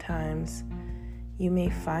sometimes you may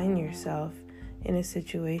find yourself in a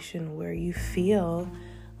situation where you feel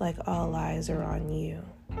like all eyes are on you.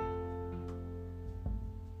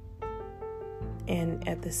 And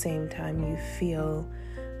at the same time, you feel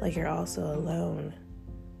like you're also alone.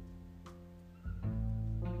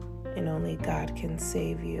 And only God can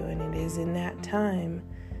save you. And it is in that time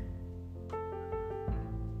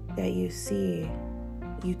that you see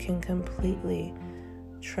you can completely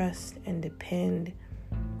trust and depend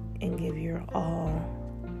and give your all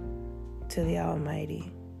to the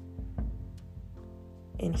Almighty.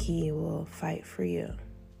 And He will fight for you.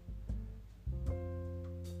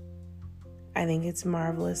 I think it's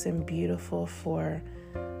marvelous and beautiful for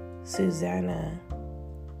Susanna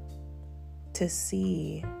to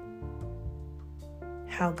see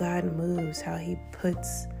how God moves, how He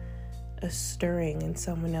puts a stirring in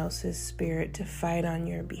someone else's spirit to fight on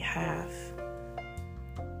your behalf.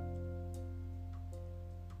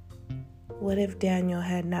 What if Daniel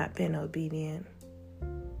had not been obedient?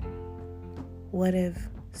 What if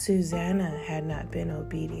Susanna had not been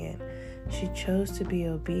obedient? She chose to be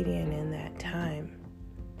obedient in that time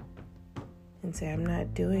and say, I'm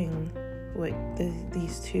not doing what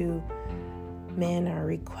these two men are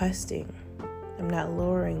requesting. I'm not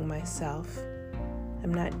lowering myself.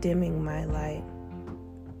 I'm not dimming my light.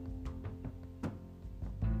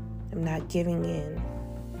 I'm not giving in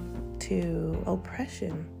to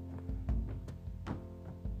oppression.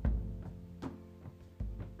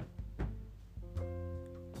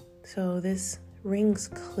 So this rings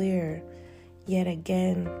clear yet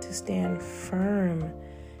again to stand firm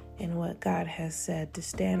in what God has said, to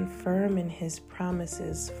stand firm in His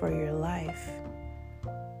promises for your life,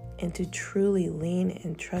 and to truly lean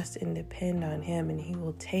and trust and depend on Him. And He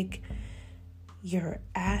will take your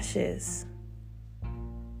ashes.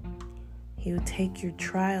 He will take your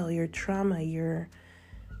trial, your trauma, your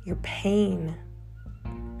pain,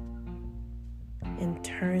 and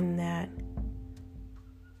turn that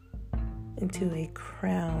into a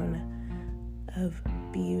crown of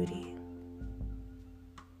beauty.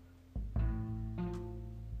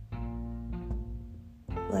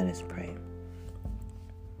 Let us pray.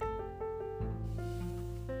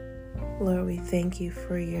 Lord, we thank you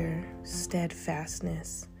for your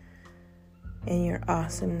steadfastness and your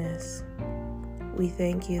awesomeness. We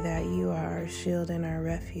thank you that you are our shield and our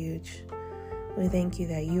refuge. We thank you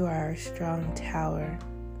that you are our strong tower.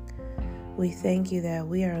 We thank you that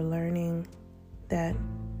we are learning that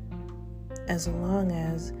as long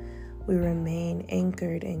as we remain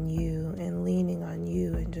anchored in you and leaning on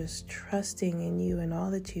you and just trusting in you and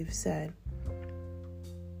all that you've said,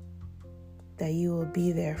 that you will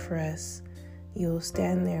be there for us. You will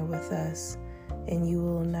stand there with us, and you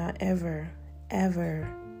will not ever, ever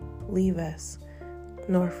leave us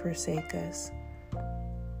nor forsake us.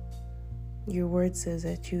 Your word says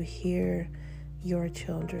that you hear your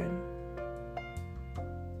children.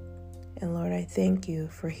 And Lord, I thank you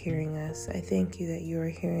for hearing us. I thank you that you are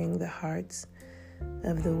hearing the hearts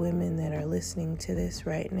of the women that are listening to this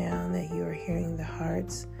right now, and that you are hearing the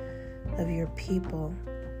hearts of your people.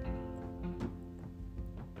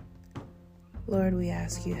 Lord, we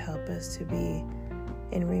ask you help us to be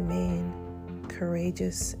and remain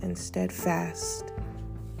courageous and steadfast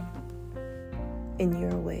in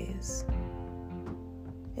your ways,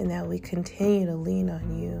 and that we continue to lean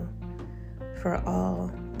on you for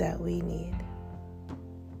all that we need.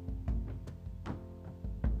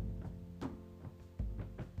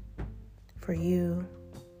 For you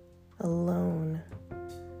alone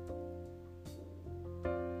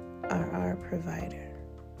are our provider.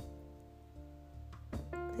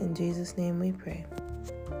 In Jesus' name we pray.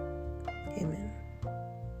 Amen.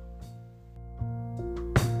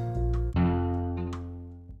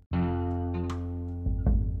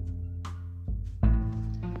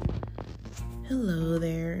 Hello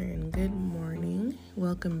there and good morning.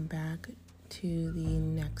 Welcome back to the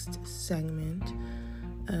next segment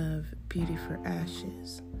of Beauty for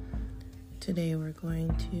Ashes. Today we're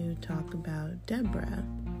going to talk about Deborah.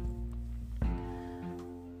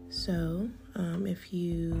 So, if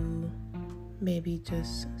you maybe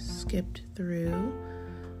just skipped through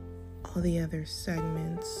all the other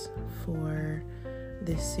segments for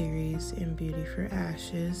this series in Beauty for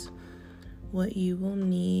Ashes, what you will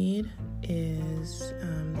need is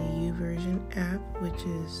the YouVersion app, which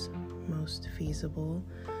is most feasible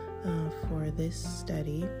for this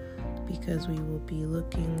study, because we will be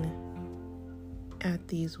looking at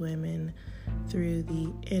these women through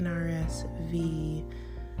the NRSV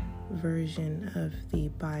version of the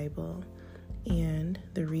Bible. And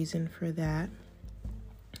the reason for that,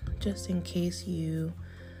 just in case you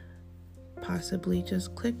possibly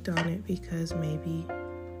just clicked on it because maybe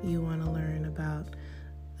you want to learn about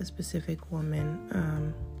a specific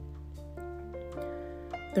woman,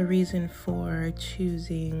 the reason for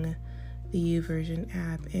choosing the YouVersion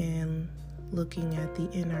app and looking at the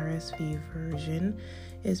NRSV version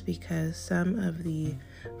is because some of the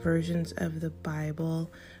versions of the Bible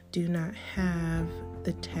do not have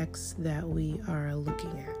the text that we are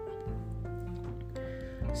looking at.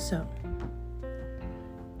 So,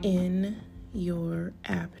 in your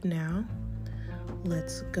app now,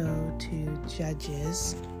 let's go to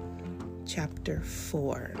Judges chapter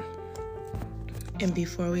 4. And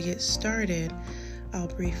before we get started, I'll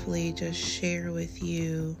briefly just share with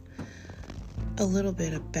you a little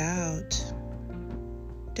bit about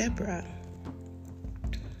Deborah.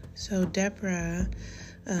 So Deborah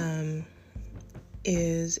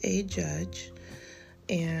is a judge,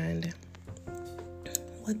 and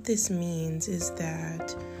what this means is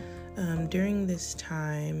that during this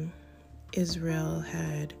time, Israel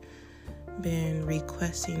had been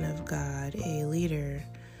requesting of God a leader,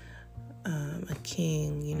 a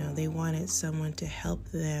king. You know, they wanted someone to help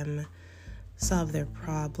them solve their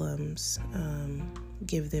problems,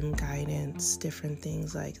 give them guidance, different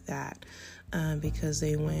things like that, because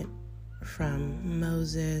they went from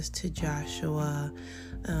Moses to Joshua,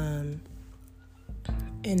 and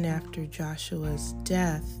after Joshua's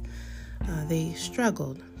death, they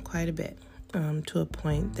struggled quite a bit, to a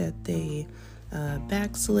point that they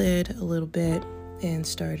backslid a little bit and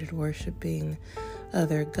started worshiping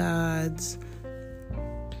other gods,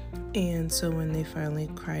 And so when they finally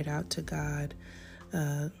cried out to God,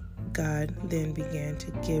 God then began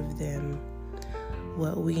to give them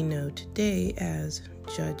what we know today as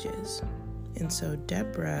judges. And so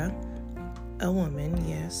Deborah, a woman,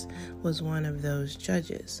 yes, was one of those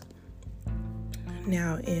judges.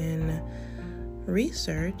 Now in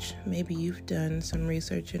research, maybe you've done some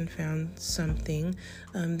research and found something.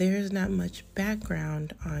 There is not much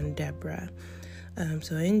background on Deborah.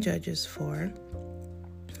 So in Judges 4,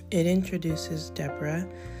 it introduces Deborah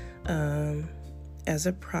as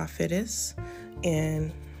a prophetess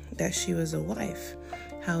and that she was a wife.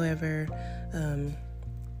 However,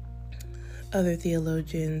 other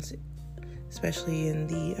theologians, especially in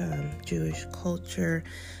the Jewish culture,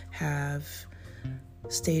 have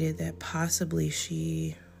stated that possibly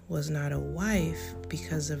she was not a wife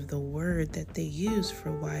because of the word that they use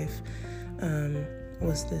for wife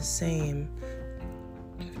was the same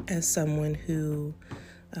as someone who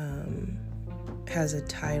has a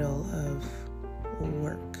title of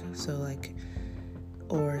work. So like,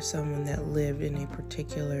 or someone that lived in a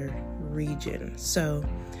particular region. So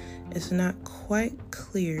it's not quite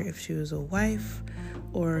clear if she was a wife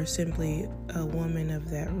or simply a woman of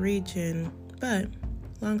that region, but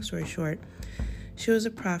long story short, she was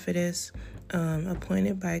a prophetess,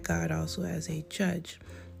 appointed by God also as a judge.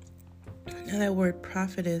 Now that word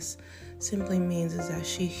prophetess simply means is that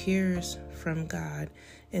she hears from God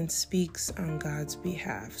and speaks on God's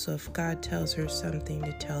behalf. So if God tells her something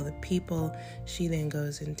to tell the people, she then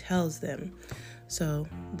goes and tells them. So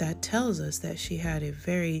that tells us that she had a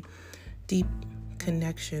very deep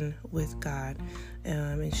connection with God,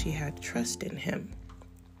 and she had trust in him.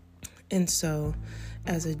 And so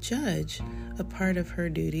as a judge, a part of her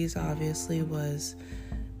duties obviously was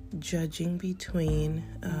judging between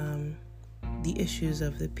the issues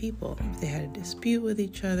of the people. If they had a dispute with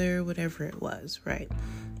each other, whatever it was, right?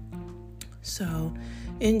 So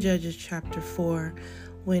in Judges chapter 4,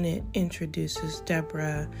 when it introduces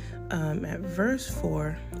Deborah at verse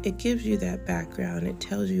 4, it gives you that background. It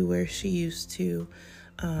tells you where she used to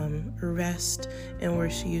rest and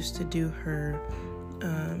where she used to do her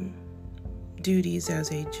duties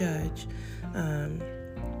as a judge.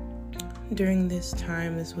 During this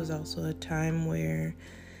time, this was also a time where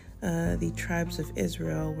the tribes of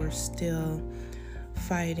Israel were still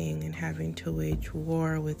fighting and having to wage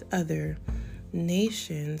war with other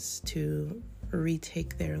nations to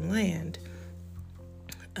retake their land.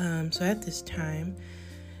 So at this time,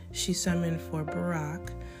 she summoned for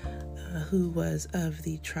Barak, who was of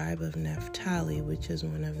the tribe of Naphtali, which is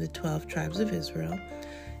one of the 12 tribes of Israel,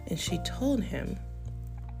 and she told him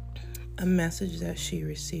a message that she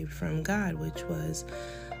received from God, which was,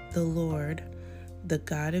 "The Lord, the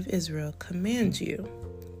God of Israel, commands you,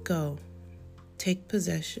 go, take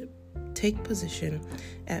position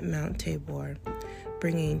at Mount Tabor,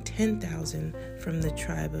 bringing 10,000 from the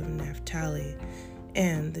tribe of Naphtali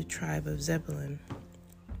and the tribe of Zebulun.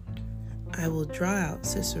 I will draw out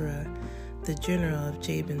Sisera, the general of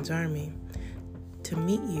Jabin's army, to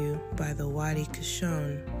meet you by the Wadi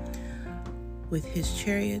Kishon with his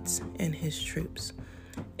chariots and his troops,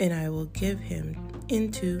 and I will give him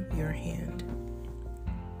into your hand."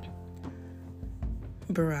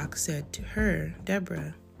 Barak said to her,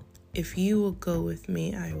 "Deborah, if you will go with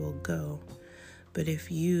me, I will go. But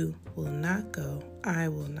if you will not go, I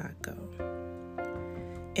will not go."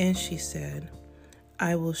 And she said,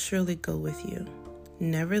 "I will surely go with you.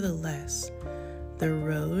 Nevertheless, the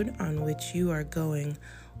road on which you are going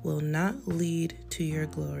will not lead to your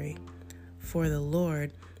glory, for the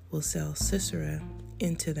Lord will sell Sisera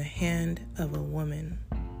into the hand of a woman."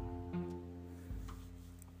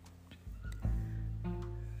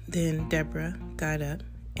 Then Deborah got up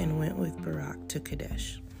and went with Barak to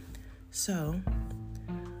Kadesh. So,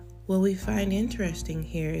 what we find interesting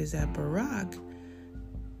here is that Barak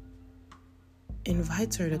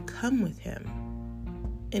invites her to come with him.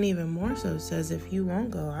 And even more so says, if you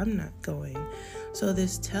won't go, I'm not going. So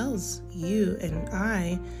this tells you and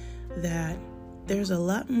I that there's a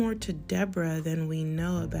lot more to Deborah than we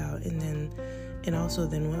know about, and also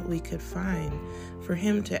than what we could find. For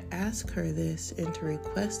him to ask her this and to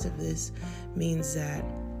request of this means that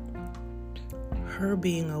her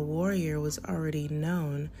being a warrior was already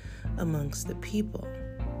known amongst the people.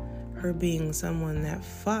 Her being someone that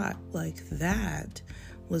fought like that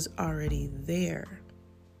was already there.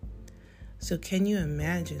 So can you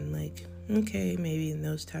imagine, like, okay, maybe in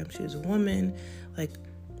those times she was a woman, like,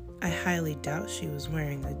 I highly doubt she was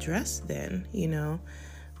wearing a dress then,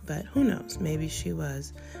 but who knows, maybe she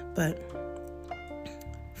was. But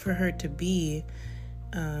for her to be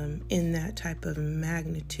in that type of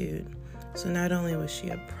magnitude So not only was she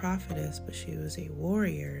a prophetess, but she was a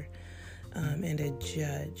warrior and a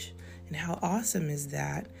judge. And how awesome is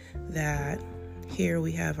that here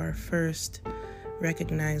we have our first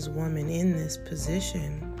recognized woman in this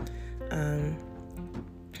position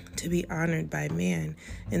to be honored by man.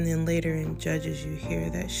 And then later in Judges, you hear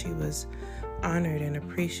that she was honored and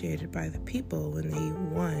appreciated by the people when they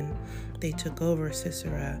won. They took over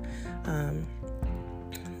Sisera.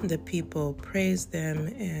 The people praised them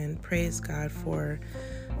and praised God for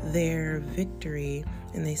their victory,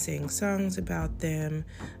 and they sang songs about them.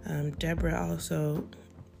 Deborah also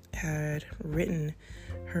had written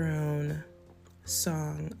her own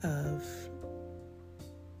song of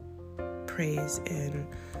praise and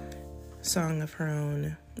song of her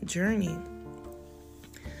own journey.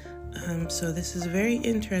 So this is a very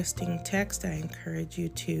interesting text. I encourage you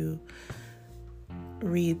to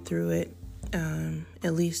read through it,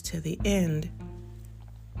 at least to the end,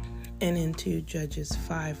 and into Judges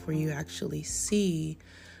 5, where you actually see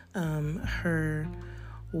her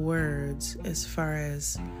words as far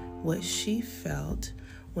as what she felt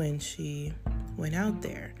when she went out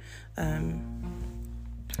there.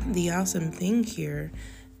 The awesome thing here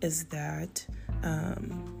is that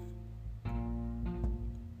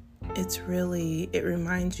it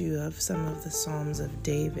reminds you of some of the Psalms of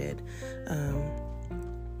David.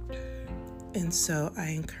 And so I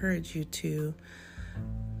encourage you to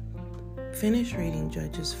finish reading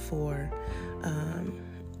Judges 4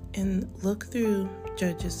 and look through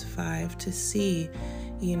Judges 5 to see,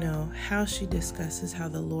 how she discusses how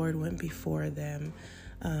the Lord went before them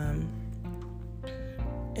and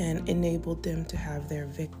enabled them to have their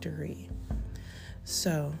victory.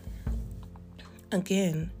 So,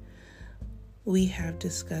 again, we have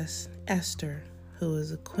discussed Esther, who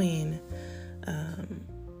was a queen,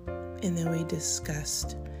 and then we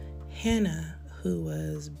discussed Hannah, who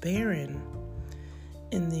was barren,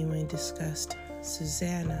 and then we discussed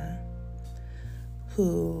Susanna,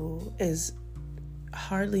 who is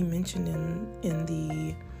hardly mentioned in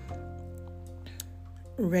the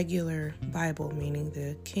regular Bible, meaning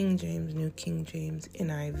the King James, New King James,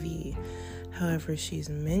 NIV. However, she's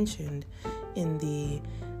mentioned in the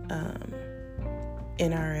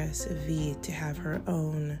NRSV to have her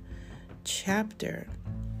own chapter.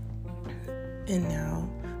 And now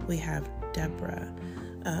we have Deborah.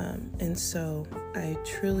 And so I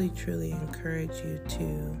truly, truly encourage you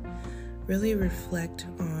to really reflect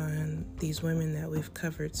on these women that we've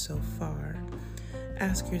covered so far.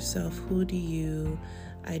 Ask yourself, who do you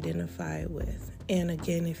identify with? And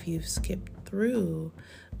again, if you've skipped through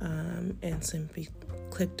and simply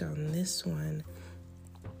clicked on this one,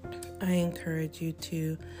 I encourage you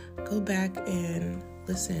to go back and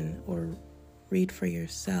listen or read for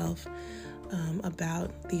yourself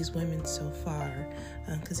about these women so far,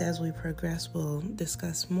 because as we progress, we'll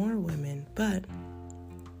discuss more women. But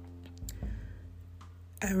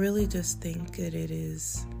I really just think that it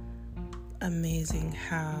is amazing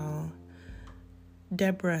how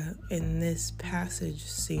Deborah in this passage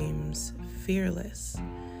seems fearless.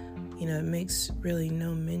 It makes really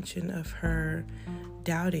no mention of her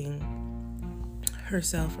doubting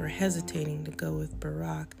herself or hesitating to go with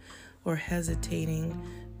Barak or hesitating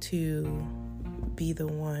to be the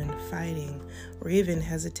one fighting, or even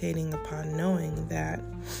hesitating upon knowing that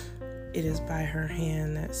it is by her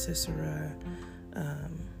hand that Sisera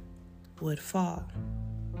would fall.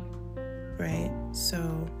 Right?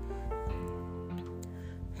 So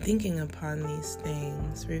thinking upon these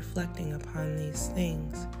things, reflecting upon these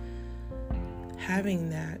things, having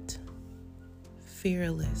that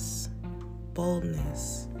fearless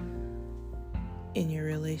boldness in your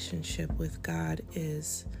relationship with God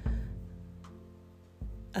is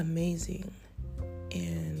amazing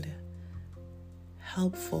and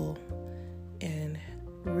helpful, and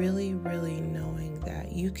really, really knowing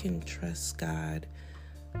that you can trust God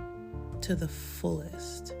to the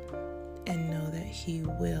fullest and know that He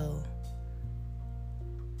will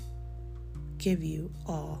give you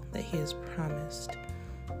all that He has promised.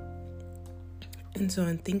 And so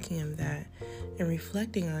in thinking of that and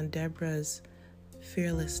reflecting on Deborah's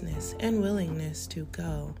fearlessness and willingness to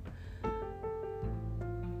go,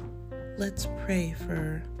 let's pray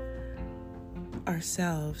for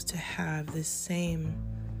ourselves to have this same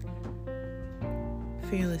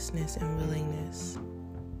fearlessness and willingness.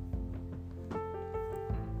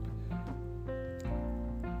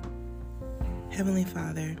 Heavenly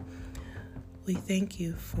Father, we thank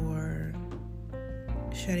you for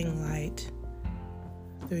shedding light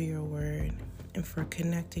through your word and for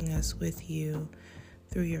connecting us with you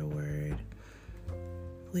through your word.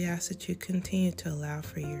 We ask that you continue to allow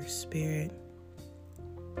for your Spirit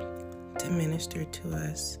to minister to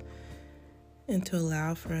us and to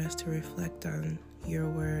allow for us to reflect on your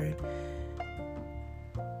word.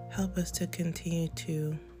 Help us to continue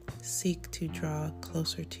to seek to draw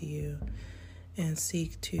closer to you and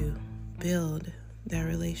seek to build that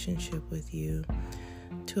relationship with you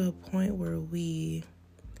to a point where we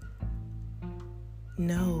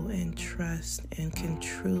know and trust and can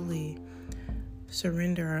truly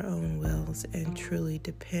surrender our own wills and truly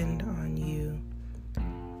depend on you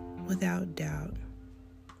without doubt.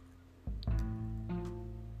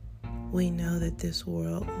 We know that this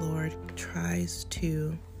world, Lord, tries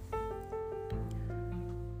to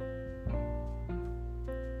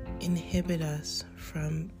inhibit us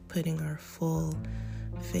from putting our full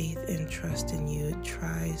faith and trust in you. It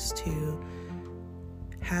tries to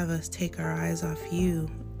have us take our eyes off you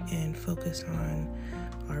and focus on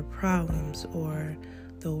our problems or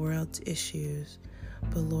the world's issues.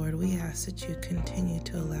 But Lord, we ask that you continue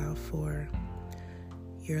to allow for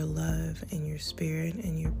your love and your spirit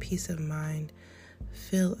and your peace of mind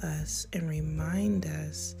fill us and remind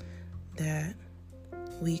us that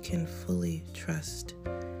we can fully trust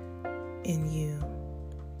in you.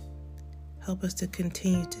 Help us to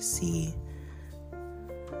continue to see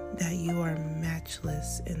that you are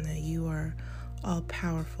matchless and that you are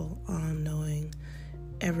all-powerful, all-knowing,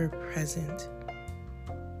 ever-present,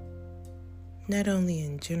 not only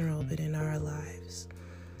in general but in our lives.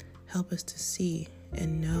 Help us to see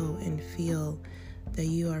and know and feel that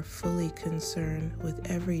you are fully concerned with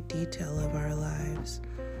every detail of our lives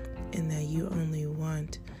and that you only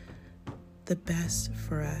want the best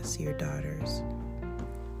for us, your daughters.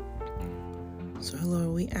 So, Lord,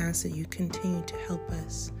 we ask that you continue to help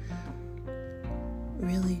us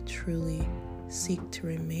really, truly seek to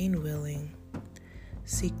remain willing,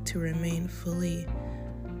 seek to remain fully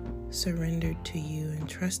surrendered to you and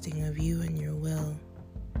trusting of you and your will.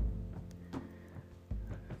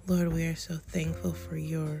 Lord, we are so thankful for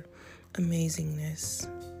your amazingness.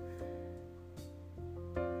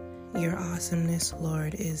 Your awesomeness,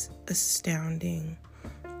 Lord, is astounding.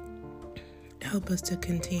 Help us to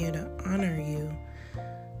continue to honor you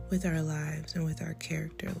with our lives and with our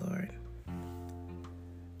character, Lord.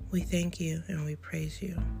 We thank you and we praise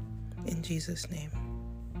you. In Jesus' name,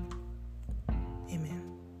 amen.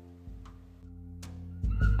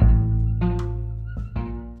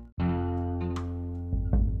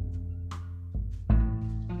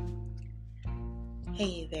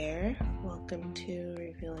 Hey there, welcome to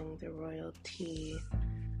Revealing the Royalty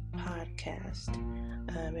podcast,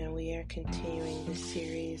 and we are continuing the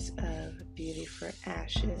series of Beauty for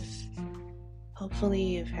Ashes. Hopefully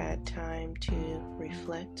you've had time to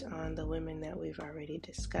reflect on the women that we've already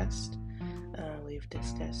discussed. We've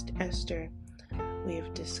discussed Esther,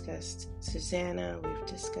 we've discussed Susanna, we've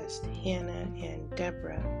discussed Hannah and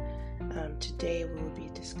Deborah. Today we'll be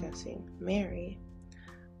discussing Mary.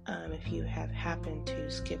 If you have happened to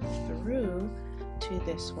skip through to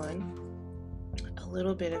this one, a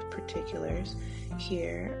little bit of particulars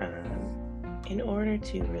here in order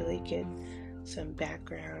to really get some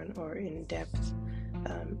background or in-depth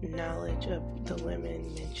knowledge of the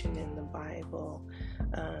women mentioned in the Bible,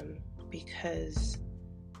 because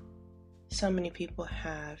so many people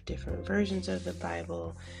have different versions of the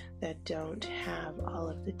Bible that don't have all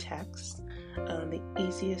of the text. The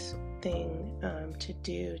easiest thing to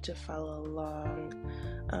do to follow along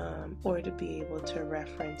or to be able to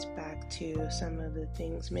reference back to some of the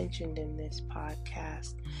things mentioned in this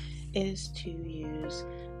podcast is to use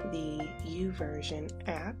the YouVersion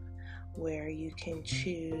app, where you can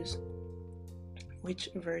choose which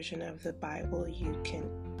version of the Bible you can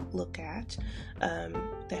look at.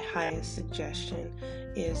 The highest suggestion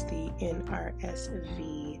is the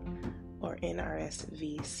NRSV or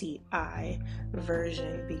NRSVCI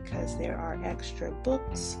version, because there are extra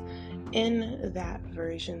books in that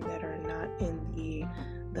version that are not in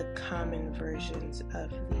the common versions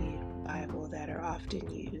of the Bible that are often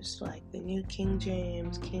used, like the New King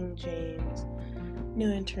James,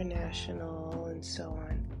 New International, and so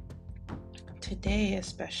on. Today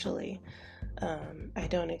especially, I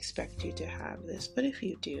don't expect you to have this, but if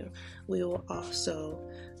you do, we will also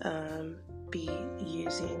be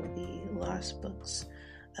using the Lost Books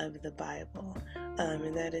of the Bible,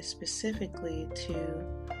 and that is specifically to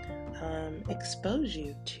expose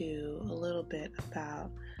you to a little bit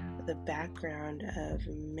about the background of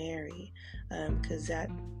Mary, because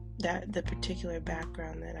that the particular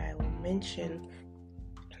background that I will mention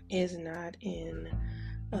is not in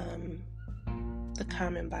the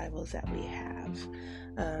common Bibles that we have.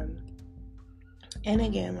 And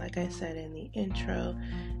again, like I said in the intro,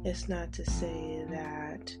 it's not to say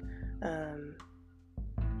that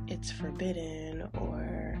it's forbidden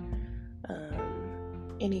or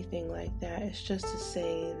anything like that. It's just to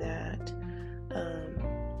say that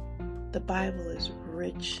the Bible is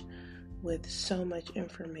rich with so much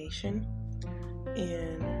information,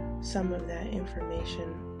 and some of that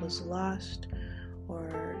information was lost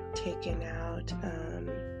or taken out,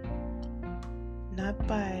 not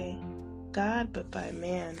by God but by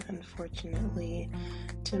man, unfortunately,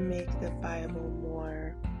 to make the Bible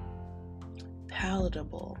more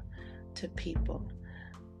palatable to people.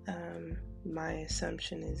 My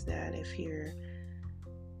assumption is that if you're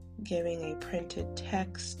giving a printed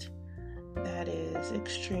text that is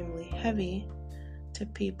extremely heavy to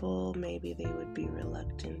people, maybe they would be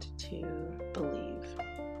reluctant to believe.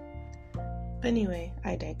 But anyway,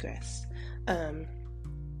 I digress. I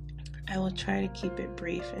will try to keep it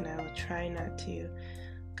brief, and I will try not to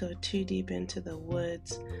go too deep into the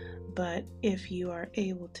woods, but if you are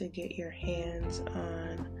able to get your hands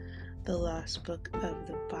on the lost books of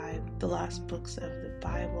the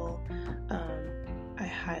Bible, I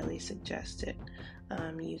highly suggest it.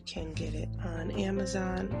 You can get it on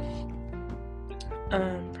Amazon,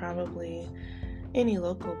 probably any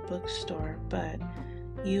local bookstore, but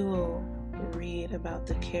you will read about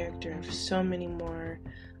the character of so many more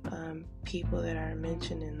people that are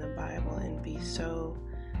mentioned in the Bible and be so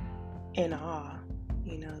in awe,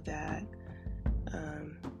 that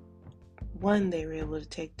one, they were able to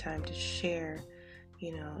take time to share,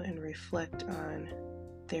 and reflect on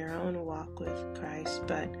their own walk with Christ,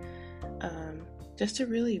 but just to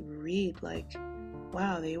really read, like,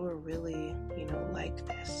 wow, they were really, like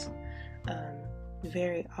this.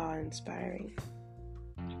 Very awe-inspiring.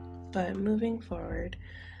 But moving forward,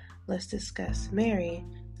 let's discuss Mary,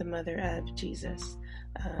 the mother of Jesus.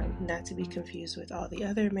 Not to be confused with all the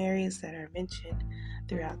other Marys that are mentioned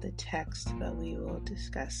throughout the text, but we will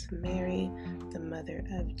discuss Mary, the mother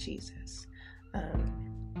of Jesus.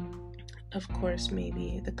 Of course,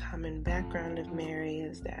 maybe the common background of Mary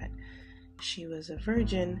is that she was a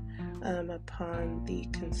virgin upon the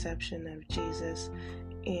conception of Jesus,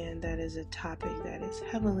 and that is a topic that is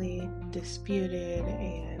heavily disputed,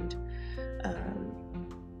 and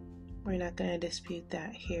we're not going to dispute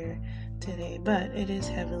that here today, but it is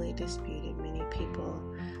heavily disputed. Many people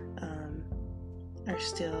are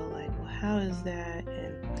still like, well, how is that?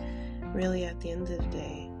 And really, at the end of the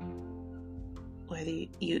day, whether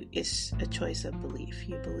it's a choice of belief.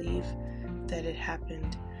 You believe that it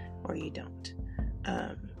happened or you don't.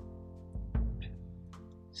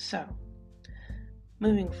 So,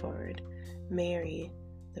 moving forward, Mary,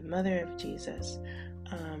 the mother of Jesus,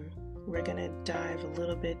 we're going to dive a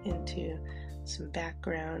little bit into some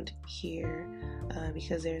background here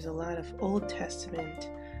because there's a lot of Old Testament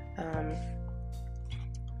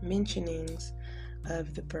mentionings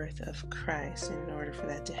of the birth of Christ. And in order for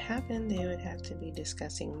that to happen, they would have to be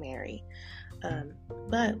discussing Mary.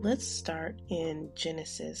 But let's start in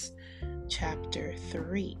Genesis chapter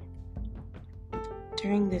 3.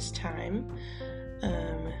 During this time,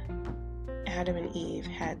 Adam and Eve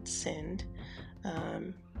had sinned.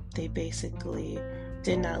 They basically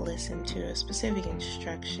did not listen to a specific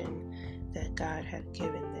instruction that God had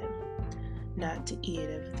given them, not to eat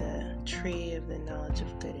of the tree of the knowledge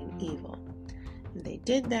of good and evil. And they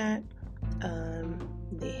did that.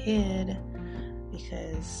 They hid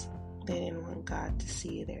because they didn't want God to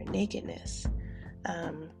see their nakedness,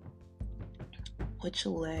 which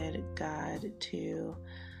led God to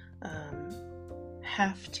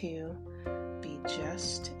have to be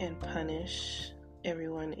just and punish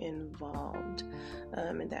everyone involved,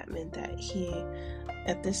 and that meant that he,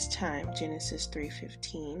 at this time, Genesis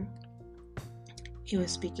 3:15, he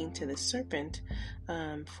was speaking to the serpent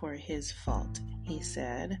for his fault. He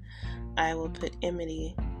said, "I will put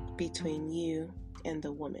enmity between you and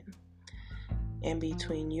the woman, and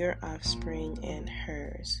between your offspring and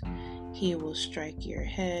hers. He will strike your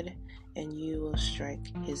head, and you will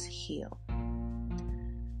strike his heel."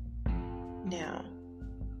 Now,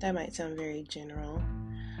 that might sound very general,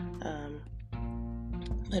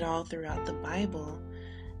 but all throughout the Bible,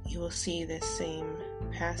 you will see this same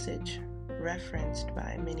passage referenced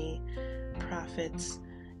by many prophets,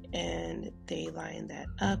 and they line that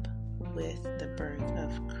up with the birth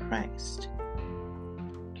of Christ.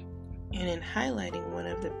 And in highlighting one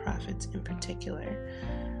of the prophets in particular,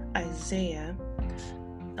 Isaiah,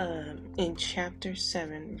 in chapter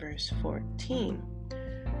 7, verse 14,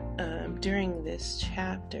 during this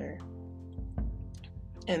chapter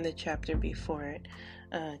and the chapter before it,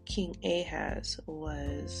 King Ahaz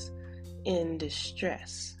was in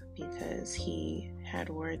distress because he had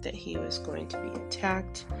word that he was going to be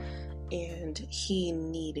attacked and he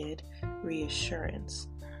needed reassurance.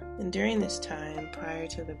 And during this time, prior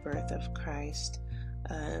to the birth of Christ,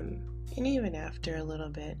 and even after a little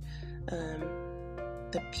bit,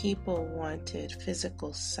 the people wanted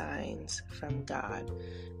physical signs from God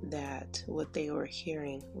that what they were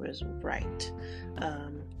hearing was right.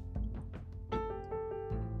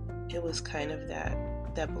 It was kind of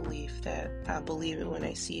that belief that I'll believe it when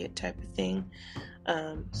I see it type of thing.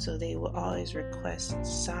 So they will always request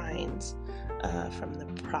signs from the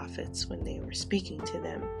prophets when they were speaking to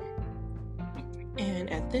them. And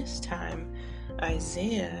at this time,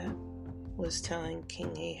 Isaiah was telling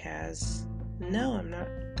King Ahaz, no, I'm not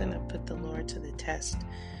going to put the Lord to the test,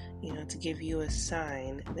 to give you a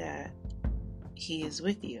sign that he is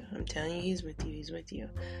with you. I'm telling you, he's with you.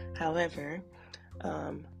 However,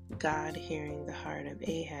 God, hearing the heart of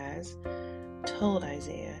Ahaz, told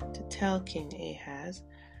Isaiah to tell King Ahaz,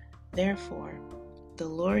 therefore, the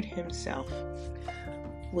Lord himself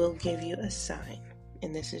will give you a sign.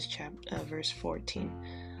 And this is verse 14.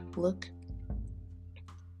 Look,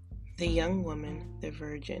 the young woman, the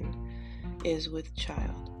virgin, is with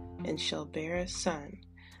child, and shall bear a son,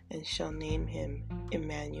 and shall name him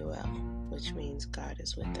Emmanuel, which means God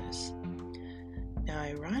is with us. Now,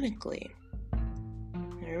 ironically,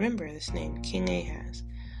 remember this name, King Ahaz.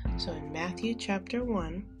 So in Matthew chapter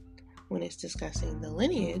 1, when it's discussing the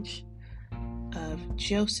lineage of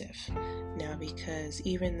Joseph, now because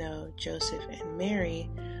even though Joseph and Mary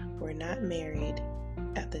were not married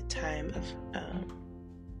at the time of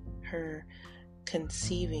her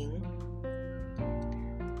conceiving,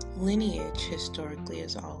 lineage historically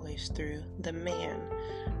is always through the man.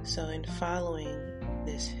 So in following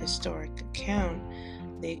this historic account,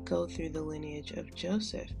 they go through the lineage of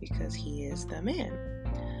Joseph because he is the man.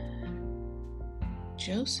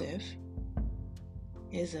 Joseph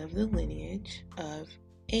is of the lineage of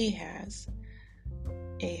Ahaz.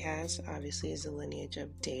 Ahaz obviously is the lineage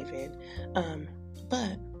of David,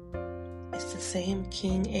 but it's the same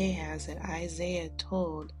King Ahaz that Isaiah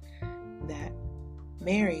told that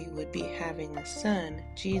Mary would be having a son,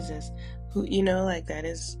 Jesus, who, that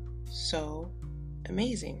is so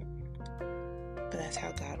amazing. But that's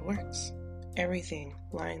how God works. Everything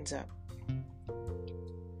lines up.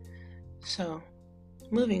 So,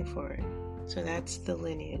 moving forward. So that's the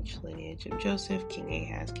lineage of Joseph, King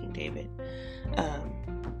Ahaz, King David.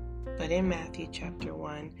 But in Matthew chapter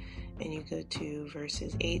 1, and you go to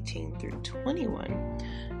verses 18 through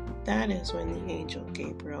 21, that is when the angel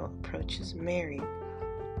Gabriel approaches Mary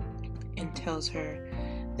and tells her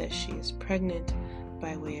that she is pregnant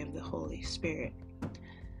by way of the Holy Spirit.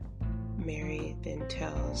 Mary then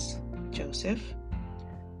tells Joseph,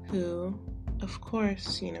 who, of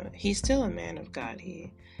course, he's still a man of God.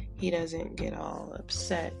 He doesn't get all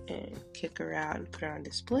upset and kick her out and put her on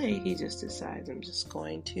display. He just decides, I'm just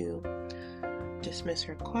going to dismiss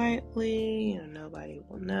her quietly. Nobody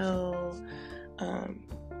will know.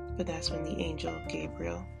 But that's when the angel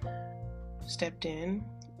Gabriel stepped in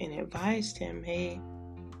and advised him, hey,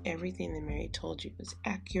 everything that Mary told you was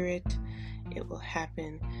accurate. It will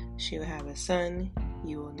happen. She will have a son.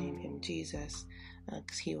 You will name him Jesus,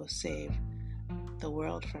 because he will save the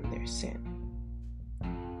world from their sin.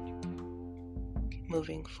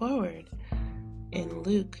 Moving forward, in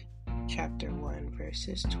Luke chapter 1,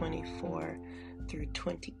 verses 24 through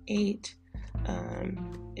 28,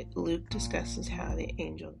 Luke discusses how the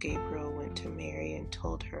angel Gabriel went to Mary and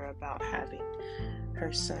told her about having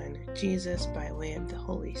her son Jesus by way of the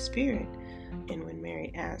Holy Spirit. And when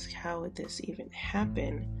Mary asked, how would this even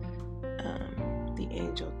happen? The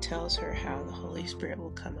angel tells her how the Holy Spirit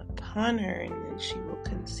will come upon her, and then she will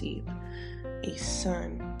conceive a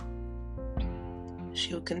son.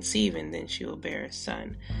 She will conceive, and then she will bear a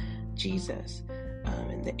son, Jesus.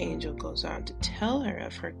 And the angel goes on to tell her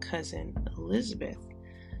of her cousin Elizabeth,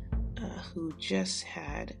 who just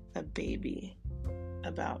had a baby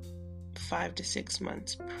about 5 to 6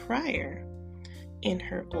 months prior in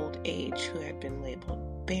her old age, who had been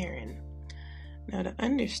labeled barren. Now, to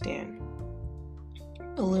understand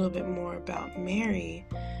a little bit more about Mary,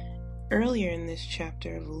 earlier in this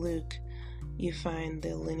chapter of Luke, you find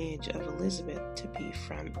the lineage of Elizabeth to be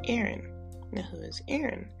from Aaron. Now, who is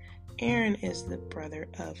Aaron? Aaron is the brother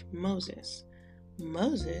of Moses.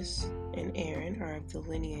 Moses and Aaron are of the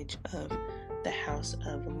lineage of the house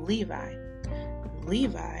of Levi.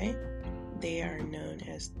 Levi, they are known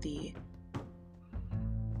as the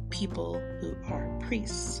people who are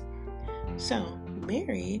priests. So,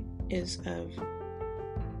 Mary is of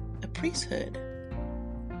a priesthood.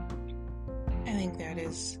 I think that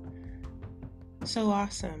is so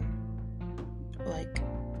awesome.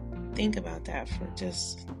 Think about that for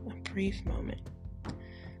just a brief moment.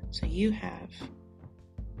 So you have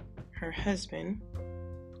her husband,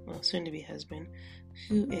 well, soon to be husband,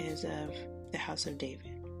 who is of the house of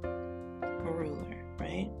David, a ruler,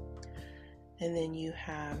 right? And then you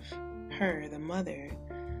have her, the mother,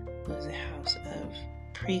 who is a house of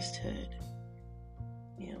priesthood,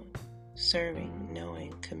 serving,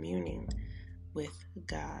 knowing, communing with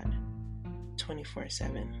God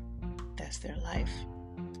 24/7. That's their life.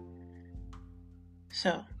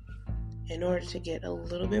 So, in order to get a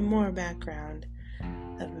little bit more background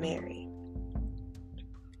of Mary,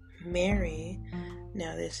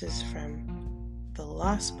 now this is from the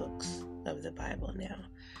lost books of the Bible now.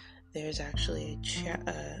 There's actually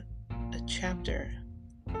a chapter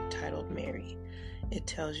titled Mary. It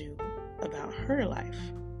tells you about her life.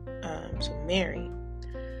 So Mary,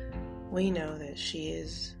 we know that she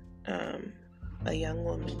is a young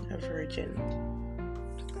woman, a virgin,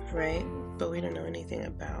 right? But we don't know anything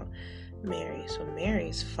about Mary. So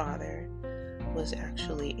Mary's father was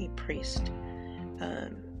actually a priest.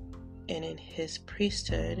 And in his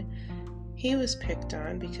priesthood, he was picked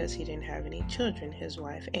on because he didn't have any children. His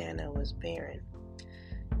wife Anna was barren.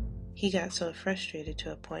 He got so frustrated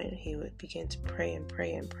to a point he would begin to pray and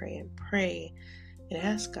pray and pray and pray and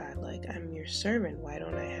ask God, like, I'm your servant. Why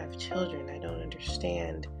don't I have children? I don't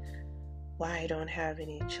understand why I don't have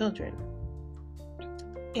any children.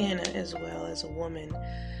 Anna, as well as a woman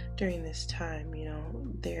during this time,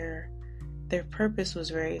 their purpose was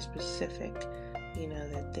very specific,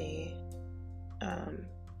 that they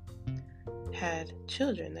had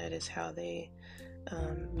children. That is how they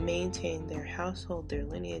maintained their household, their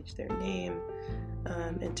lineage, their name,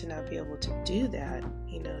 and to not be able to do that,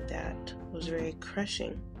 that was very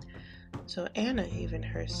crushing. So Anna, even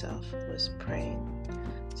herself, was praying.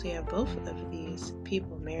 So you have both of these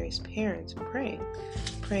people, Mary's parents, praying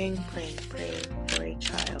for a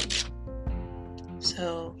child.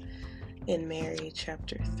 So in Mary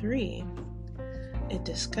chapter 3, it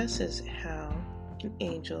discusses how an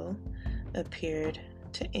angel appeared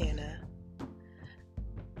to Anna,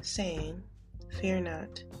 saying, "Fear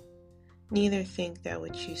not, neither think that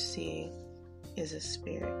what you see is a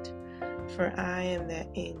spirit. For I am that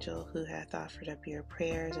angel who hath offered up your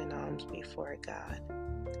prayers and alms before God.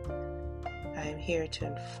 I am here to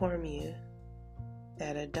inform you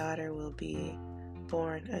that a daughter will be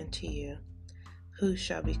born unto you, who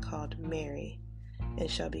shall be called Mary, and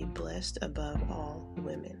shall be blessed above all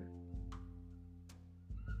women.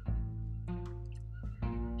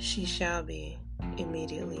 She shall be,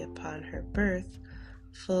 immediately upon her birth,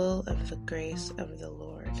 full of the grace of the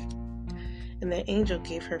Lord." And the angel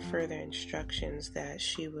gave her further instructions that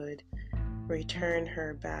she would return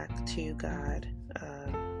her back to God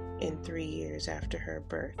in 3 years after her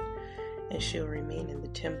birth, and she will remain in the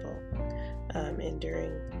temple. And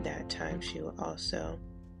during that time, she will also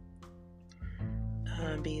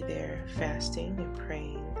be there fasting and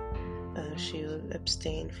praying. She will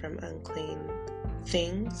abstain from unclean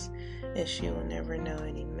things, and she will never know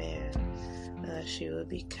any man. She will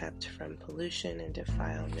be kept from pollution and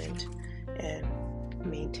defilement and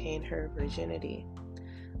maintain her virginity.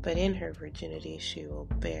 But in her virginity she will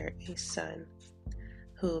bear a son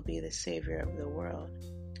who will be the Savior of the world.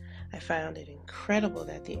 I found it incredible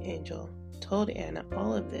that the angel told Anna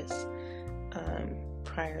all of this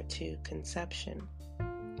prior to conception.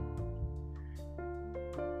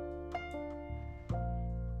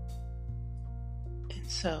 And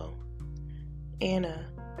so Anna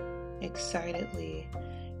excitedly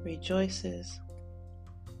rejoices,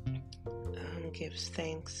 gives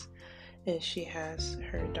thanks, and she has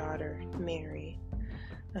her daughter Mary.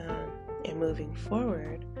 And moving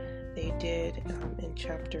forward, they did, in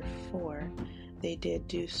chapter 4, they did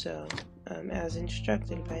do so as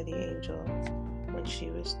instructed by the angel. When she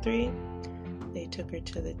was 3, they took her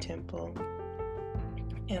to the temple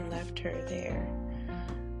and left her there.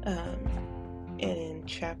 And in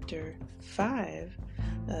chapter 5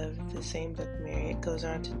 of the same book, Mary, it goes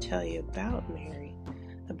on to tell you about Mary,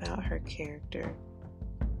 about her character.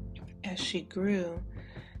 As she grew,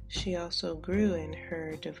 she also grew in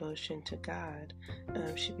her devotion to God.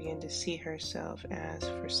 She began to see herself as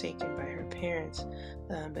forsaken by her parents,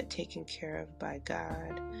 but taken care of by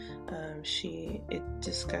God. It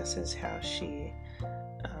discusses how she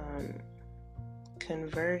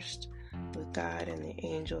conversed with God and the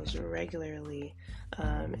angels regularly,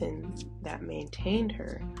 and that maintained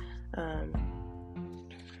her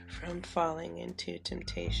from falling into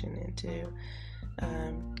temptation, into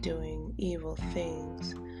doing evil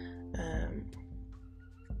things. And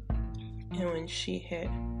when she hit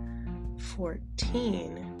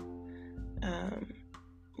 14,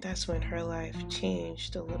 that's when her life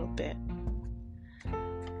changed a little bit.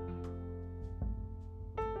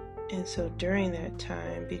 And so during that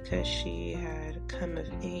time, because she had come of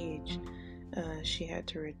age, she had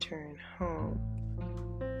to return home,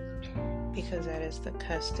 because that is the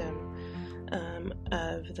custom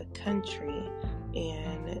of the country.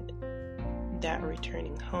 And that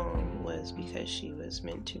returning home was because she was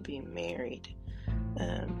meant to be married.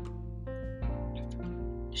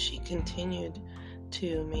 She continued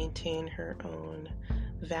to maintain her own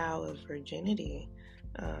vow of virginity,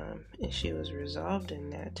 and she was resolved in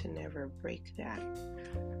that to never break that.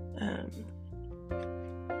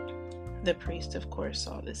 The priest, of course,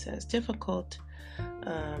 saw this as difficult,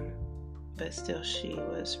 but still she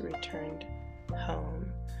was returned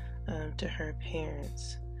home to her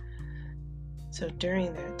parents. So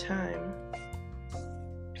during that time,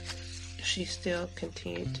 she still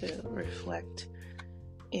continued to reflect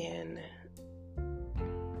and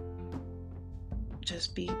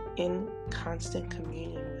just be in constant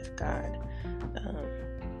communion with God,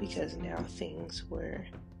 because now things were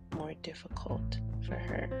more difficult for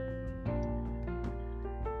her.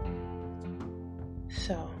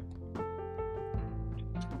 So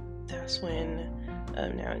that's when,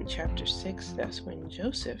 now in chapter 6, that's when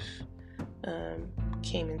Joseph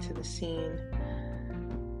came into the scene,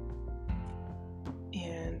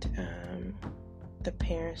 and the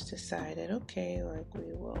parents decided, okay, like,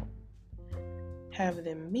 we will have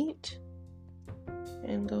them meet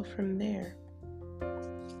and go from there.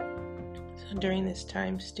 So during this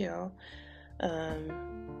time still,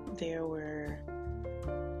 there were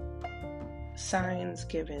signs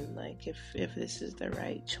given, like if this is the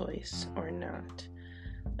right choice or not.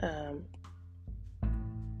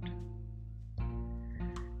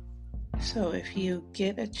 So if you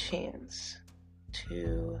get a chance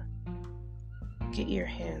to get your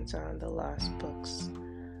hands on the lost books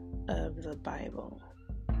of the Bible,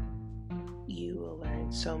 you will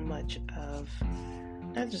learn so much of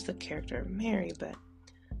not just the character of Mary, but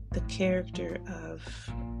the character of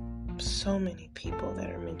so many people that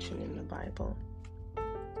are mentioned in the Bible.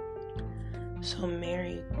 So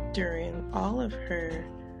Mary, during all of her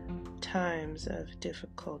times of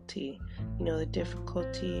difficulty, the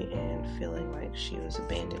difficulty in feeling like she was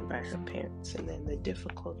abandoned by her parents, and then the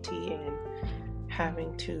difficulty in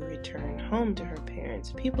having to return home to her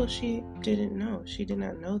parents, people she didn't know. She did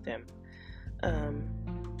not know them,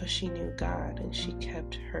 but she knew God, and she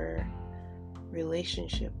kept her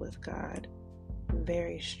relationship with God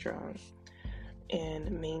very strong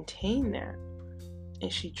and maintained that.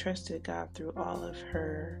 And she trusted God through all of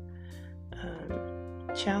her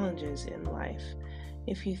challenges in life.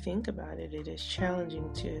 If you think about it, it is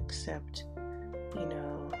challenging to accept,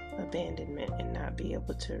 abandonment and not be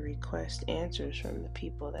able to request answers from the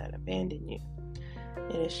people that abandoned you.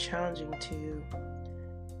 It is challenging to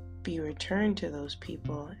be returned to those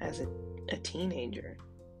people as a teenager.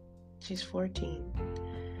 She's 14.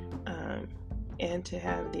 And to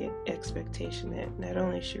have the expectation that not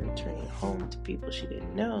only is she returning home to people she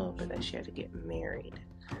didn't know, but that she had to get married,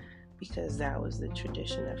 because that was the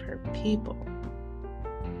tradition of her people.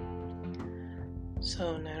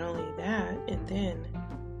 So not only that, and then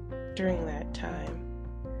during that time,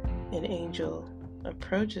 an angel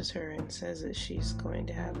approaches her and says that she's going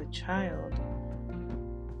to have a child,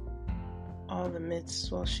 all the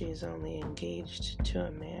midst while she is only engaged to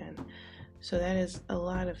a man. So that is a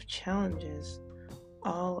lot of challenges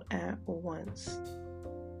all at once.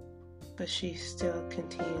 But she still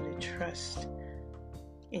continued to trust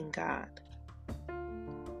in God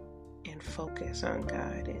and focus on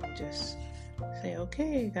God and just say,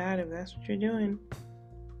 okay, God, if that's what you're doing,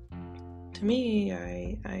 to me,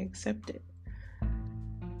 I accept it.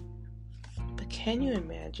 But can you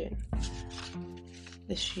imagine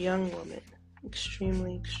this young woman,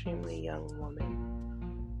 extremely, extremely young woman,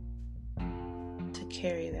 to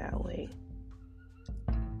carry that weight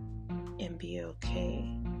and be okay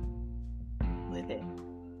with it?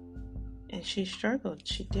 And she struggled.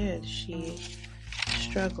 She did. She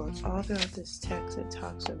struggled. All throughout this text, it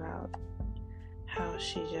talks about how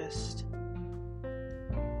she just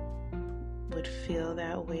would feel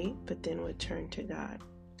that weight, but then would turn to God.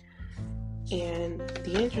 And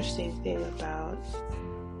the interesting thing about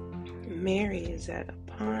Mary is that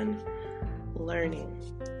upon learning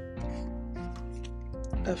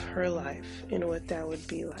of her life and what that would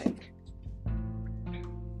be like,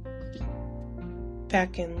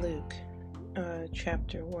 back in Luke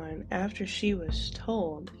chapter 1, after she was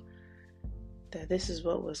told that this is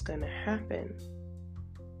what was going to happen,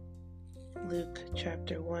 Luke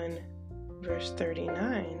chapter 1 verse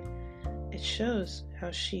 39, it shows how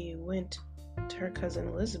she went to her cousin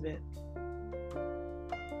Elizabeth.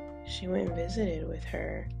 She went and visited with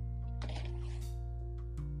her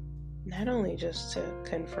not only just to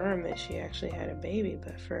confirm that she actually had a baby,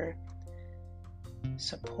 but for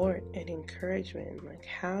support and encouragement. Like,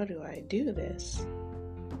 how do I do this?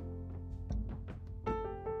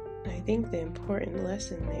 I think the important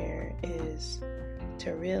lesson there is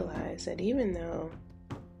to realize that even though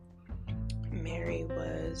Mary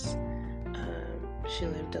was, she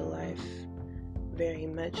lived a life very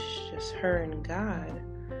much just her and God,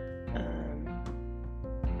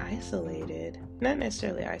 isolated, not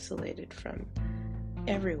necessarily isolated from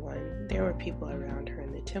everyone. There were people around her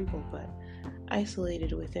in the temple, but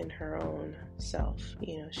isolated within her own self.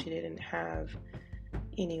 She didn't have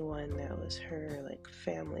anyone that was her like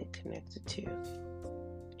family connected to.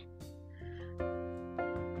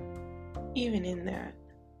 Even in that,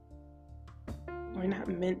 we're not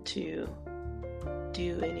meant to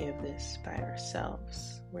do any of this by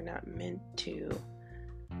ourselves. We're not meant to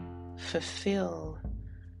fulfill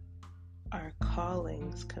our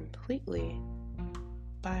callings completely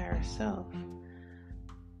by ourselves.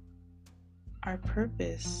 Our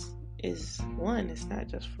purpose is one, it's not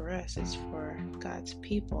just for us, it's for God's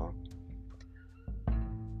people.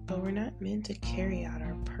 But we're not meant to carry out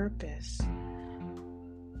our purpose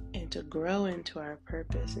and to grow into our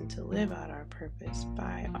purpose and to live out our purpose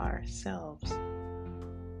by ourselves.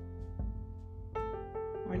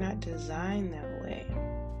 We're not designed that way.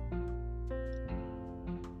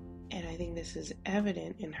 And I think this is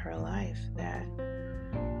evident in her life, that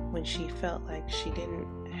when she felt like she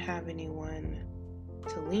didn't have anyone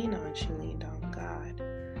to lean on, she leaned on God.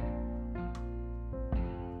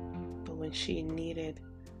 But when she needed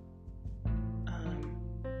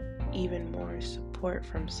even more support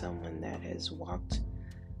from someone that has walked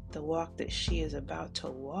the walk that she is about to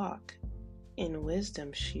walk in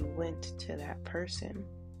wisdom, she went to that person.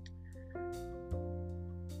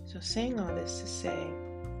 So saying all this to say,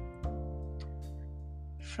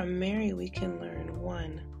 from Mary we can learn,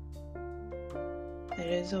 one, that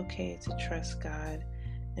it is okay to trust God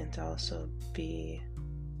and to also be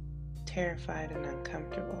terrified and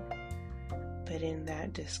uncomfortable. But in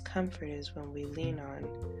that discomfort is when we lean on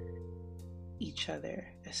each other,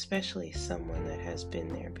 especially someone that has been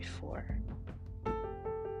there before.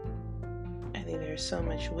 I think there's so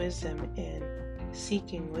much wisdom in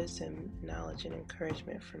seeking wisdom, knowledge, and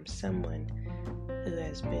encouragement from someone who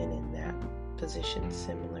has been in that position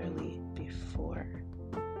similarly before.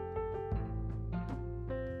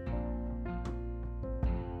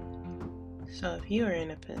 So if you are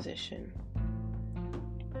in a position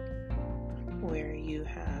where you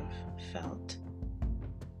have felt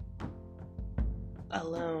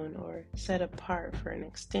alone or set apart for an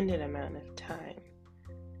extended amount of time,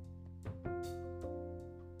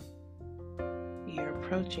 you're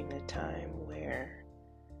approaching a time where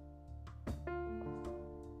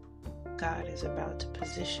God is about to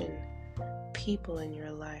position people in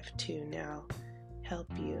your life to now help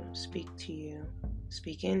you, speak to you,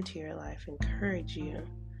 speak into your life, encourage you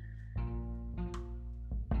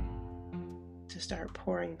to start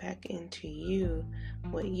pouring back into you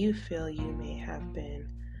what you feel you may have been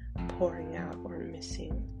pouring out or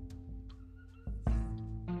missing.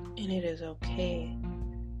 And it is okay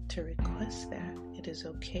to request that. It is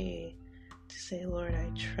okay to say, Lord, I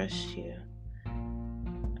trust you.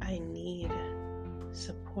 I need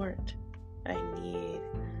support. I need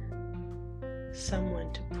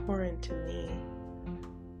someone to pour into me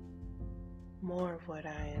more of what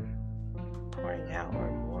I am pouring out,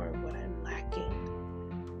 or more of what I'm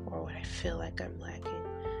lacking, or what I feel like I'm lacking.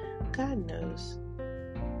 God knows,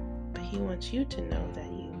 but He wants you to know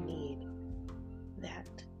that you need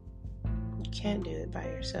that. You can't do it by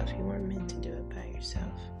yourself. You weren't meant to do it by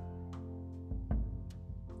yourself.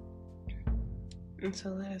 And so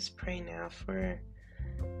let us pray now for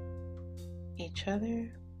each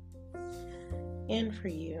other and for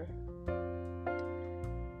you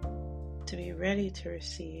to be ready to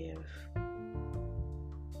receive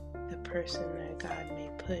the person that God may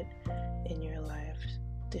put in your life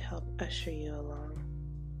to help usher you along.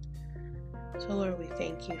 So Lord, we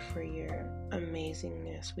thank you for your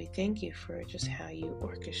amazingness. We thank you for just how you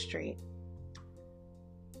orchestrate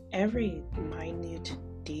every minute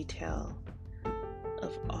detail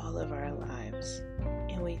of all of our lives.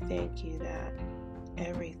 And we thank you that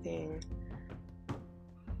everything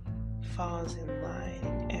falls in line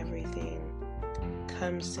and everything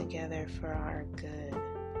comes together for our good.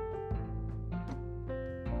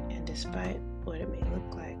 And despite what it may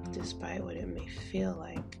look like, despite what it may feel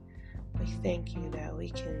like, we thank you that we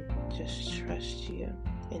can just trust you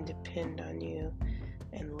and depend on you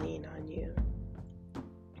and lean on you.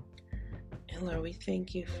 And Lord, we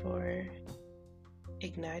thank you for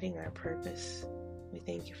igniting our purpose We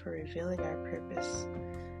thank you for revealing our purpose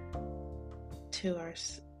to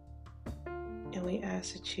us. And we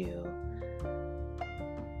ask that you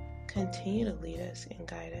continue to lead us and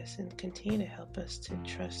guide us and continue to help us to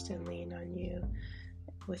trust and lean on you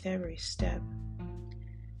with every step.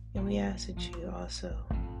 And we ask that you also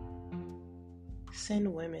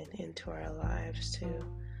send women into our lives to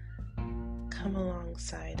come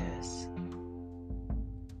alongside us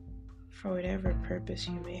for whatever purpose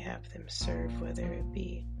you may have them serve, whether it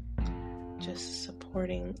be just a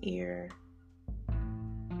supporting ear,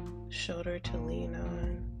 shoulder to lean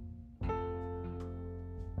on,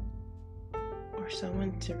 or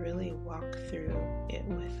someone to really walk through it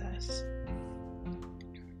with us.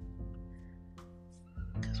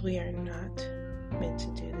 Because we are not meant to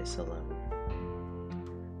do this alone.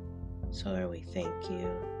 So Lord, we thank you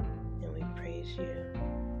and we praise you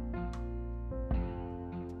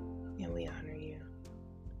and we honor you.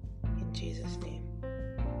 In Jesus' name.